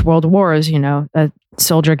in both world wars, a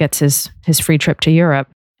soldier gets his free trip to Europe.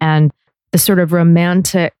 And the sort of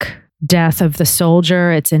romantic death of the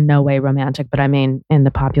soldier, it's in no way romantic, but I mean in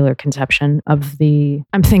the popular conception of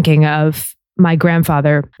I'm thinking of my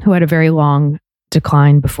grandfather, who had a very long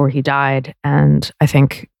decline before he died. And I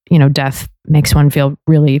think, death makes one feel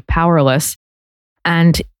really powerless.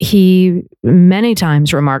 And he many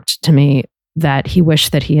times remarked to me that he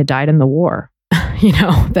wished that he had died in the war.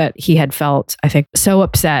 That he had felt, I think, so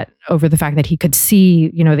upset over the fact that he could see,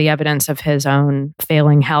 the evidence of his own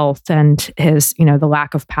failing health and his, the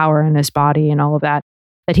lack of power in his body and all of that.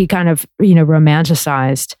 that he kind of,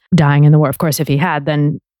 romanticized dying in the war. Of course, if he had,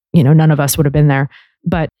 then, none of us would have been there.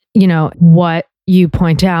 But, what you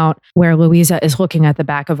point out where Louisa is looking at the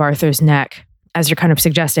back of Arthur's neck, as you're kind of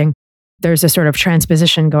suggesting, there's a sort of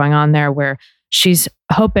transposition going on there where she's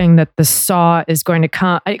hoping that the saw is going to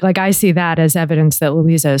come. I see that as evidence that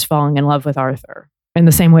Louisa is falling in love with Arthur in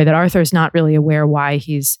the same way that Arthur's not really aware why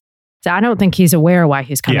I don't think he's aware why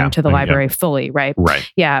he's coming to the library fully, right? Right.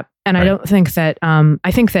 Yeah. And I don't think that,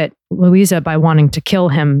 I think that Louisa, by wanting to kill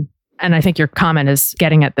him, and I think your comment is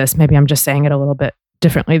getting at this, maybe I'm just saying it a little bit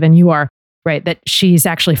differently than you are, right? That she's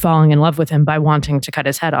actually falling in love with him by wanting to cut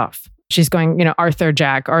his head off. She's going, Arthur,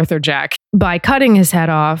 Jack, Arthur, Jack. By cutting his head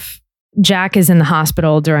off, Jack is in the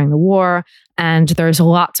hospital during the war, and there's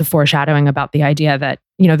lots of foreshadowing about the idea that,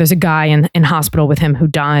 there's a guy in hospital with him who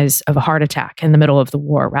dies of a heart attack in the middle of the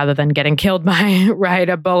war rather than getting killed by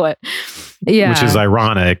a bullet. Yeah. Which is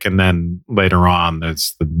ironic. And then later on,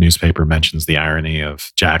 the newspaper mentions the irony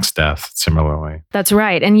of Jack's death similarly. That's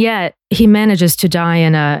right. And yet he manages to die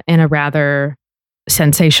in a rather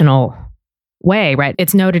sensational way, right?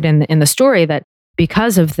 It's noted in the story that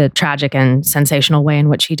because of the tragic and sensational way in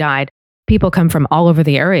which he died, people come from all over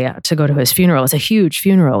the area to go to his funeral. It's a huge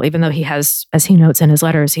funeral, even though he has, as he notes in his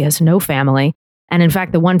letters, he has no family. And in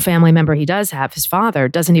fact, the one family member he does have, his father,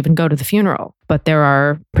 doesn't even go to the funeral. But there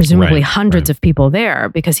are presumably hundreds of people there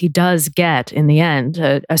because he does get, in the end,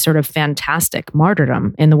 a sort of fantastic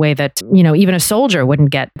martyrdom in the way that, even a soldier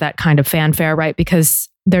wouldn't get that kind of fanfare, right? Because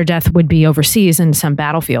their death would be overseas in some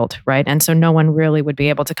battlefield, right? And so no one really would be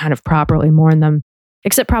able to kind of properly mourn them,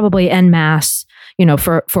 except probably en masse,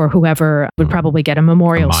 for whoever would probably get a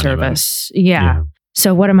memorial service. Yeah.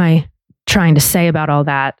 So what am I trying to say about all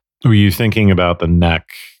that? Were you thinking about the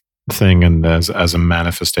neck thing and as a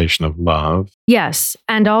manifestation of love? Yes.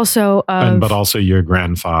 And also but also your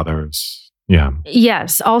grandfather's. Yeah.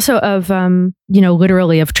 Yes. Also of,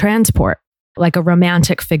 literally of transport, like a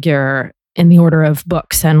romantic figure in the order of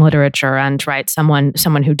books and literature and, right, someone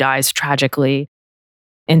who dies tragically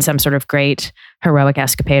in some sort of great heroic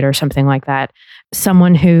escapade or something like that.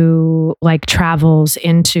 Someone who travels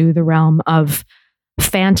into the realm of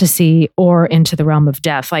fantasy or into the realm of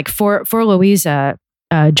death. Like for Louisa,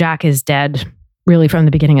 Jack is dead really from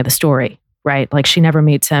the beginning of the story, right? Like she never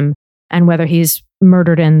meets him. And whether he's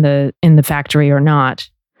murdered in the factory or not,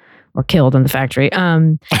 or killed in the factory,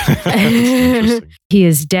 he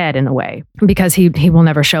is dead in a way because he will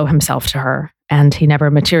never show himself to her. And he never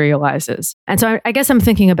materializes. And so I guess I'm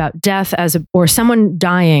thinking about death or someone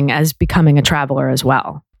dying as becoming a traveler as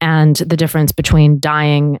well. And the difference between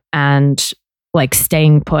dying and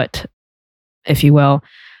staying put, if you will.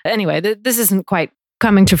 Anyway, this isn't quite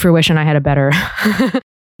coming to fruition. I had a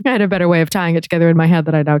better way of tying it together in my head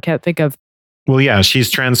that I now can't think of. Well, yeah, she's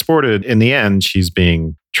transported. In the end, she's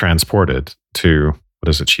being transported to, what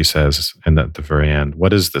is it she says in the very end?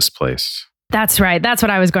 What is this place? That's right. That's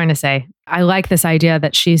what I was going to say. I like this idea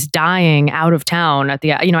that she's dying out of town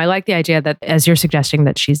I like the idea that, as you're suggesting,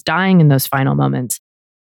 that she's dying in those final moments.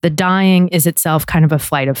 The dying is itself kind of a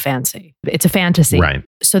flight of fancy. It's a fantasy. Right.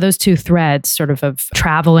 So those two threads sort of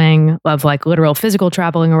traveling, of literal physical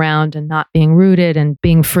traveling around and not being rooted and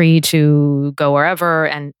being free to go wherever.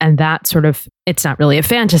 And that sort of, it's not really a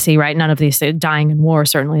fantasy, right? None of these, dying in war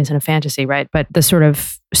certainly isn't a fantasy, right? But the sort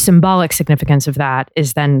of symbolic significance of that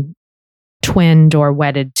is then twinned or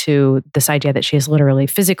wedded to this idea that she is literally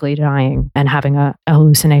physically dying and having a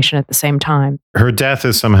hallucination at the same time. Her death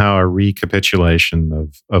is somehow a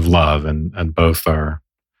recapitulation of love, and both are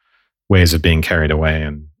ways of being carried away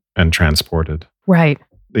and transported. Right.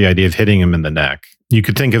 The idea of hitting him in the neck. You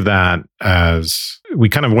could think of that as we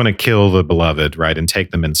kind of want to kill the beloved, right? And take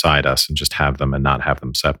them inside us and just have them and not have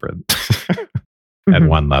them separate at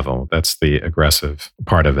one level. That's the aggressive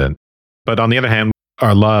part of it. But on the other hand,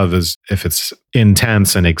 our love is, if it's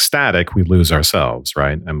intense and ecstatic, we lose ourselves,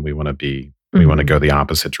 right? And we want to go the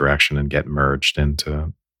opposite direction and get merged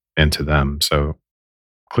into them. So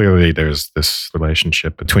clearly there's this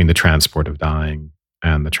relationship between the transport of dying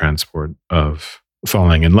and the transport of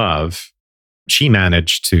falling in love. She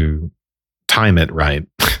managed to time it right,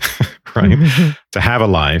 right? To have a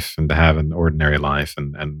life and to have an ordinary life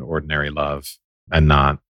and ordinary love and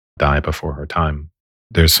not die before her time.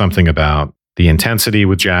 There's something about the intensity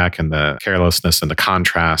with Jack and the carelessness and the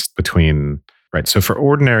contrast between, right? So for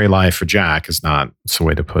ordinary life for Jack is not, it's the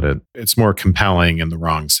way to put it. It's more compelling in the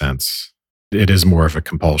wrong sense. It is more of a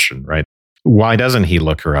compulsion, right? Why doesn't he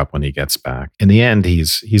look her up when he gets back? In the end,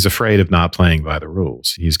 he's afraid of not playing by the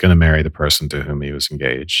rules. He's going to marry the person to whom he was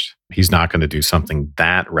engaged. He's not going to do something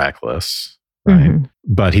that reckless, right?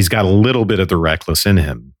 But he's got a little bit of the reckless in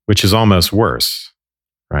him, which is almost worse.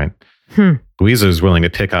 right? Louisa is willing to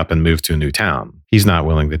pick up and move to a new town. He's not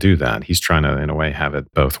willing to do that. He's trying to, in a way, have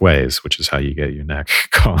it both ways, which is how you get your neck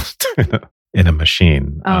caught in a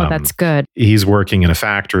machine. Oh, that's good. He's working in a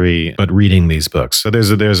factory, but reading these books. So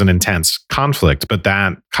there's an intense conflict, but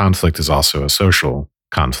that conflict is also a social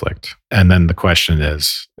conflict. And then the question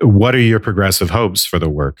is, what are your progressive hopes for the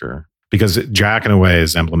worker? Because Jack, in a way,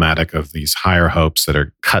 is emblematic of these higher hopes that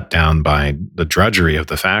are cut down by the drudgery of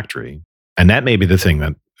the factory. And that may be the thing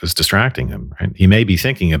that is distracting him, right? He may be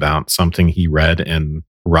thinking about something he read in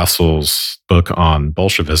Russell's book on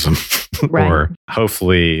Bolshevism, right. Or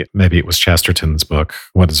hopefully maybe it was Chesterton's book,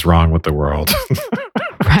 What is Wrong with the World?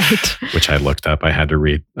 Right. Which I looked up. I had to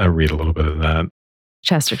read a little bit of that.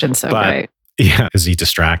 Chesterton's so great. Yeah. Is he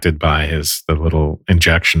distracted by the little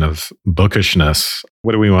injection of bookishness?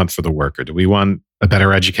 What do we want for the worker? Do we want a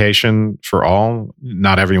better education for all?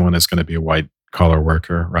 Not everyone is going to be a white collar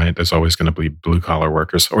worker, right? There's always going to be blue collar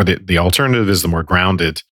workers. Or the alternative is the more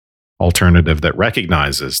grounded alternative that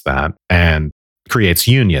recognizes that and creates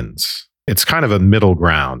unions. It's kind of a middle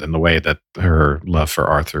ground in the way that her love for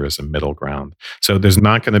Arthur is a middle ground. So there's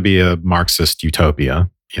not going to be a Marxist utopia.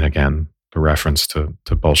 And again, the reference to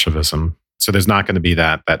Bolshevism. So there's not going to be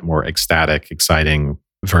that more ecstatic, exciting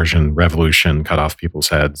version, revolution, cut off people's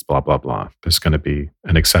heads, blah, blah, blah. There's going to be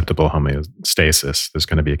an acceptable homeostasis. There's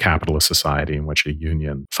going to be a capitalist society in which a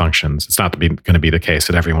union functions. It's not going to be the case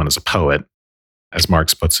that everyone is a poet, as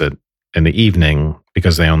Marx puts it, in the evening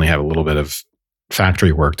because they only have a little bit of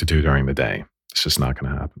factory work to do during the day. It's just not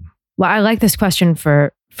going to happen. Well, I like this question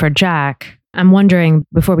for Jack. I'm wondering,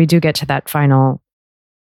 before we do get to that final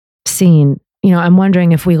scene, I'm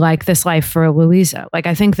wondering if we like this life for Louisa. Like,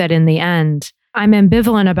 I think that in the end, I'm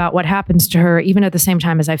ambivalent about what happens to her, even at the same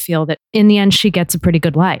time as I feel that in the end, she gets a pretty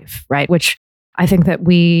good life, right? Which I think that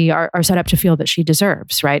we are set up to feel that she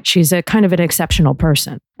deserves, right? She's a kind of an exceptional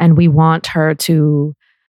person. And we want her to,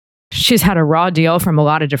 she's had a raw deal from a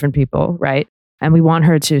lot of different people, right? And we want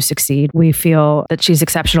her to succeed. We feel that she's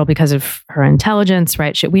exceptional because of her intelligence,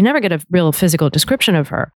 right? We never get a real physical description of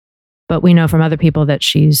her, but we know from other people that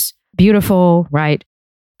she's beautiful, right?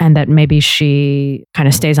 And that maybe she kind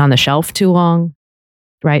of stays on the shelf too long,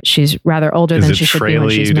 right? She's rather older than she should be when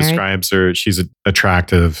she's married. Describes her, she's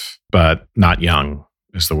attractive, but not young,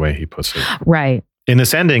 is the way he puts it. Right. In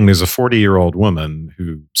this ending, there's a 40-year-old woman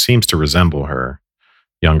who seems to resemble her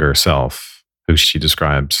younger self, who she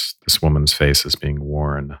describes this woman's face as being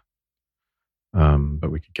worn. But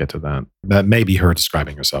we could get to that. That may be her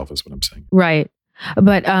describing herself, is what I'm saying. Right.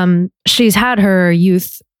 But she's had her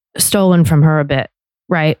youth stolen from her a bit,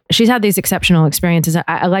 right? She's had these exceptional experiences.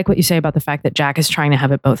 I like what you say about the fact that Jack is trying to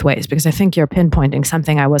have it both ways, because I think you're pinpointing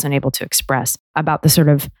something I wasn't able to express about the sort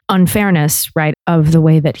of unfairness, right, of the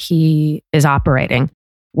way that he is operating.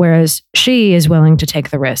 Whereas she is willing to take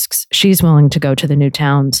the risks. She's willing to go to the new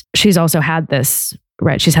towns. She's also had this,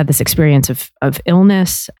 right? She's had this experience of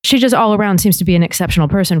illness. She just all around seems to be an exceptional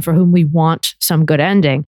person for whom we want some good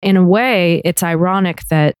ending. In a way, it's ironic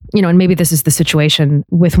that, and maybe this is the situation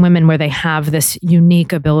with women where they have this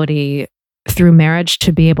unique ability through marriage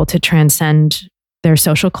to be able to transcend their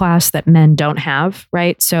social class that men don't have,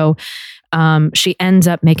 right? So she ends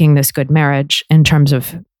up making this good marriage in terms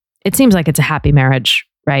of, it seems like it's a happy marriage,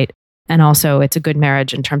 right? And also it's a good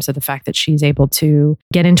marriage in terms of the fact that she's able to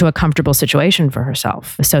get into a comfortable situation for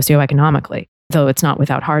herself socioeconomically, though it's not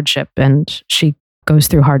without hardship. And she goes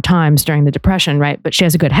through hard times during the Depression, right? But she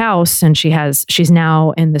has a good house, and she's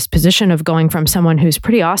now in this position of going from someone who's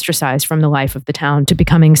pretty ostracized from the life of the town to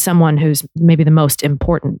becoming someone who's maybe the most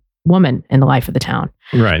important woman in the life of the town.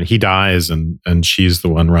 Right. He dies and she's the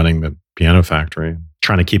one running the piano factory,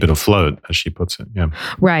 trying to keep it afloat, as she puts it. Yeah.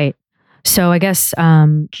 Right. So I guess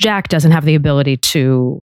Jack doesn't have the ability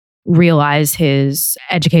to realize his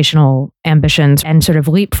educational ambitions and sort of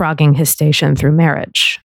leapfrogging his station through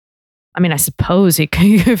marriage. I mean, I suppose he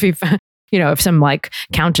could, if some like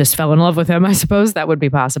countess fell in love with him, I suppose that would be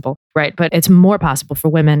possible, right? But it's more possible for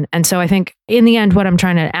women. And so I think in the end, what I'm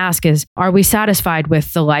trying to ask is, are we satisfied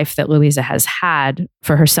with the life that Louisa has had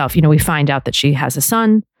for herself? We find out that she has a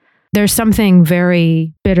son. There's something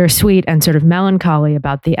very bittersweet and sort of melancholy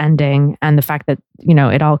about the ending and the fact that,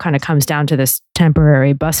 it all kind of comes down to this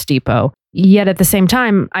temporary bus depot. Yet at the same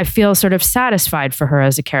time, I feel sort of satisfied for her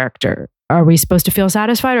as a character. Are we supposed to feel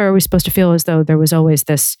satisfied, or are we supposed to feel as though there was always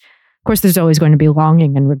this, of course, there's always going to be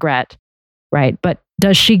longing and regret, right? But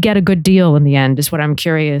does she get a good deal in the end is what I'm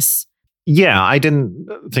curious. Yeah, I didn't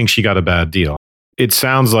think she got a bad deal. It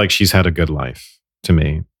sounds like she's had a good life to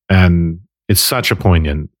me. And it's such a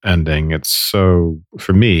poignant ending. It's so,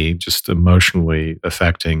 for me, just emotionally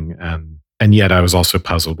affecting and And yet I was also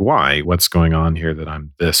puzzled why. What's going on here that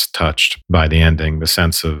I'm this touched by the ending? The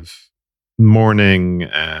sense of mourning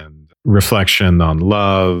and reflection on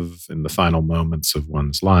love in the final moments of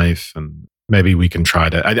one's life. And maybe we can try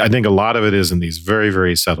to, I think a lot of it is in these very,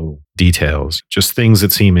 very subtle details, just things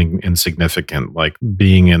that seem insignificant, like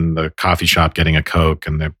being in the coffee shop getting a Coke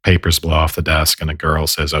and the papers blow off the desk and a girl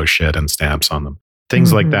says, "Oh shit," and stamps on them.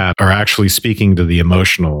 Things like that are actually speaking to the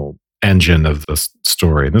emotional engine of the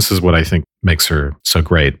story. And this is what I think makes her so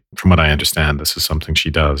great. From what I understand, this is something she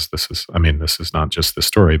does. This is not just the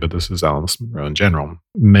story, but this is Alice Munro in general,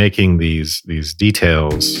 making these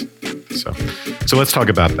details. So let's talk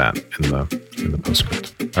about that in the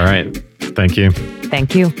postscript. All right. Thank you.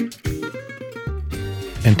 Thank you.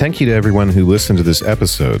 And thank you to everyone who listened to this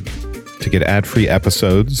episode. To get ad-free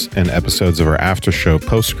episodes and episodes of our after show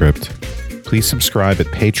postscript, please subscribe at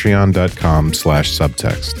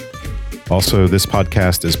patreon.com/subtext. Also, this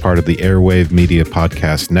podcast is part of the Airwave Media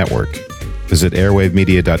Podcast Network. Visit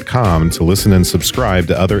airwavemedia.com to listen and subscribe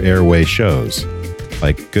to other Airwave shows,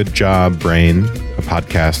 like Good Job, Brain, a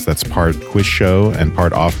podcast that's part quiz show and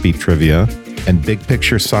part offbeat trivia, and Big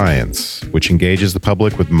Picture Science, which engages the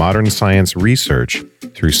public with modern science research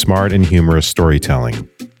through smart and humorous storytelling.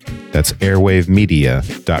 That's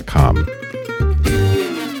airwavemedia.com.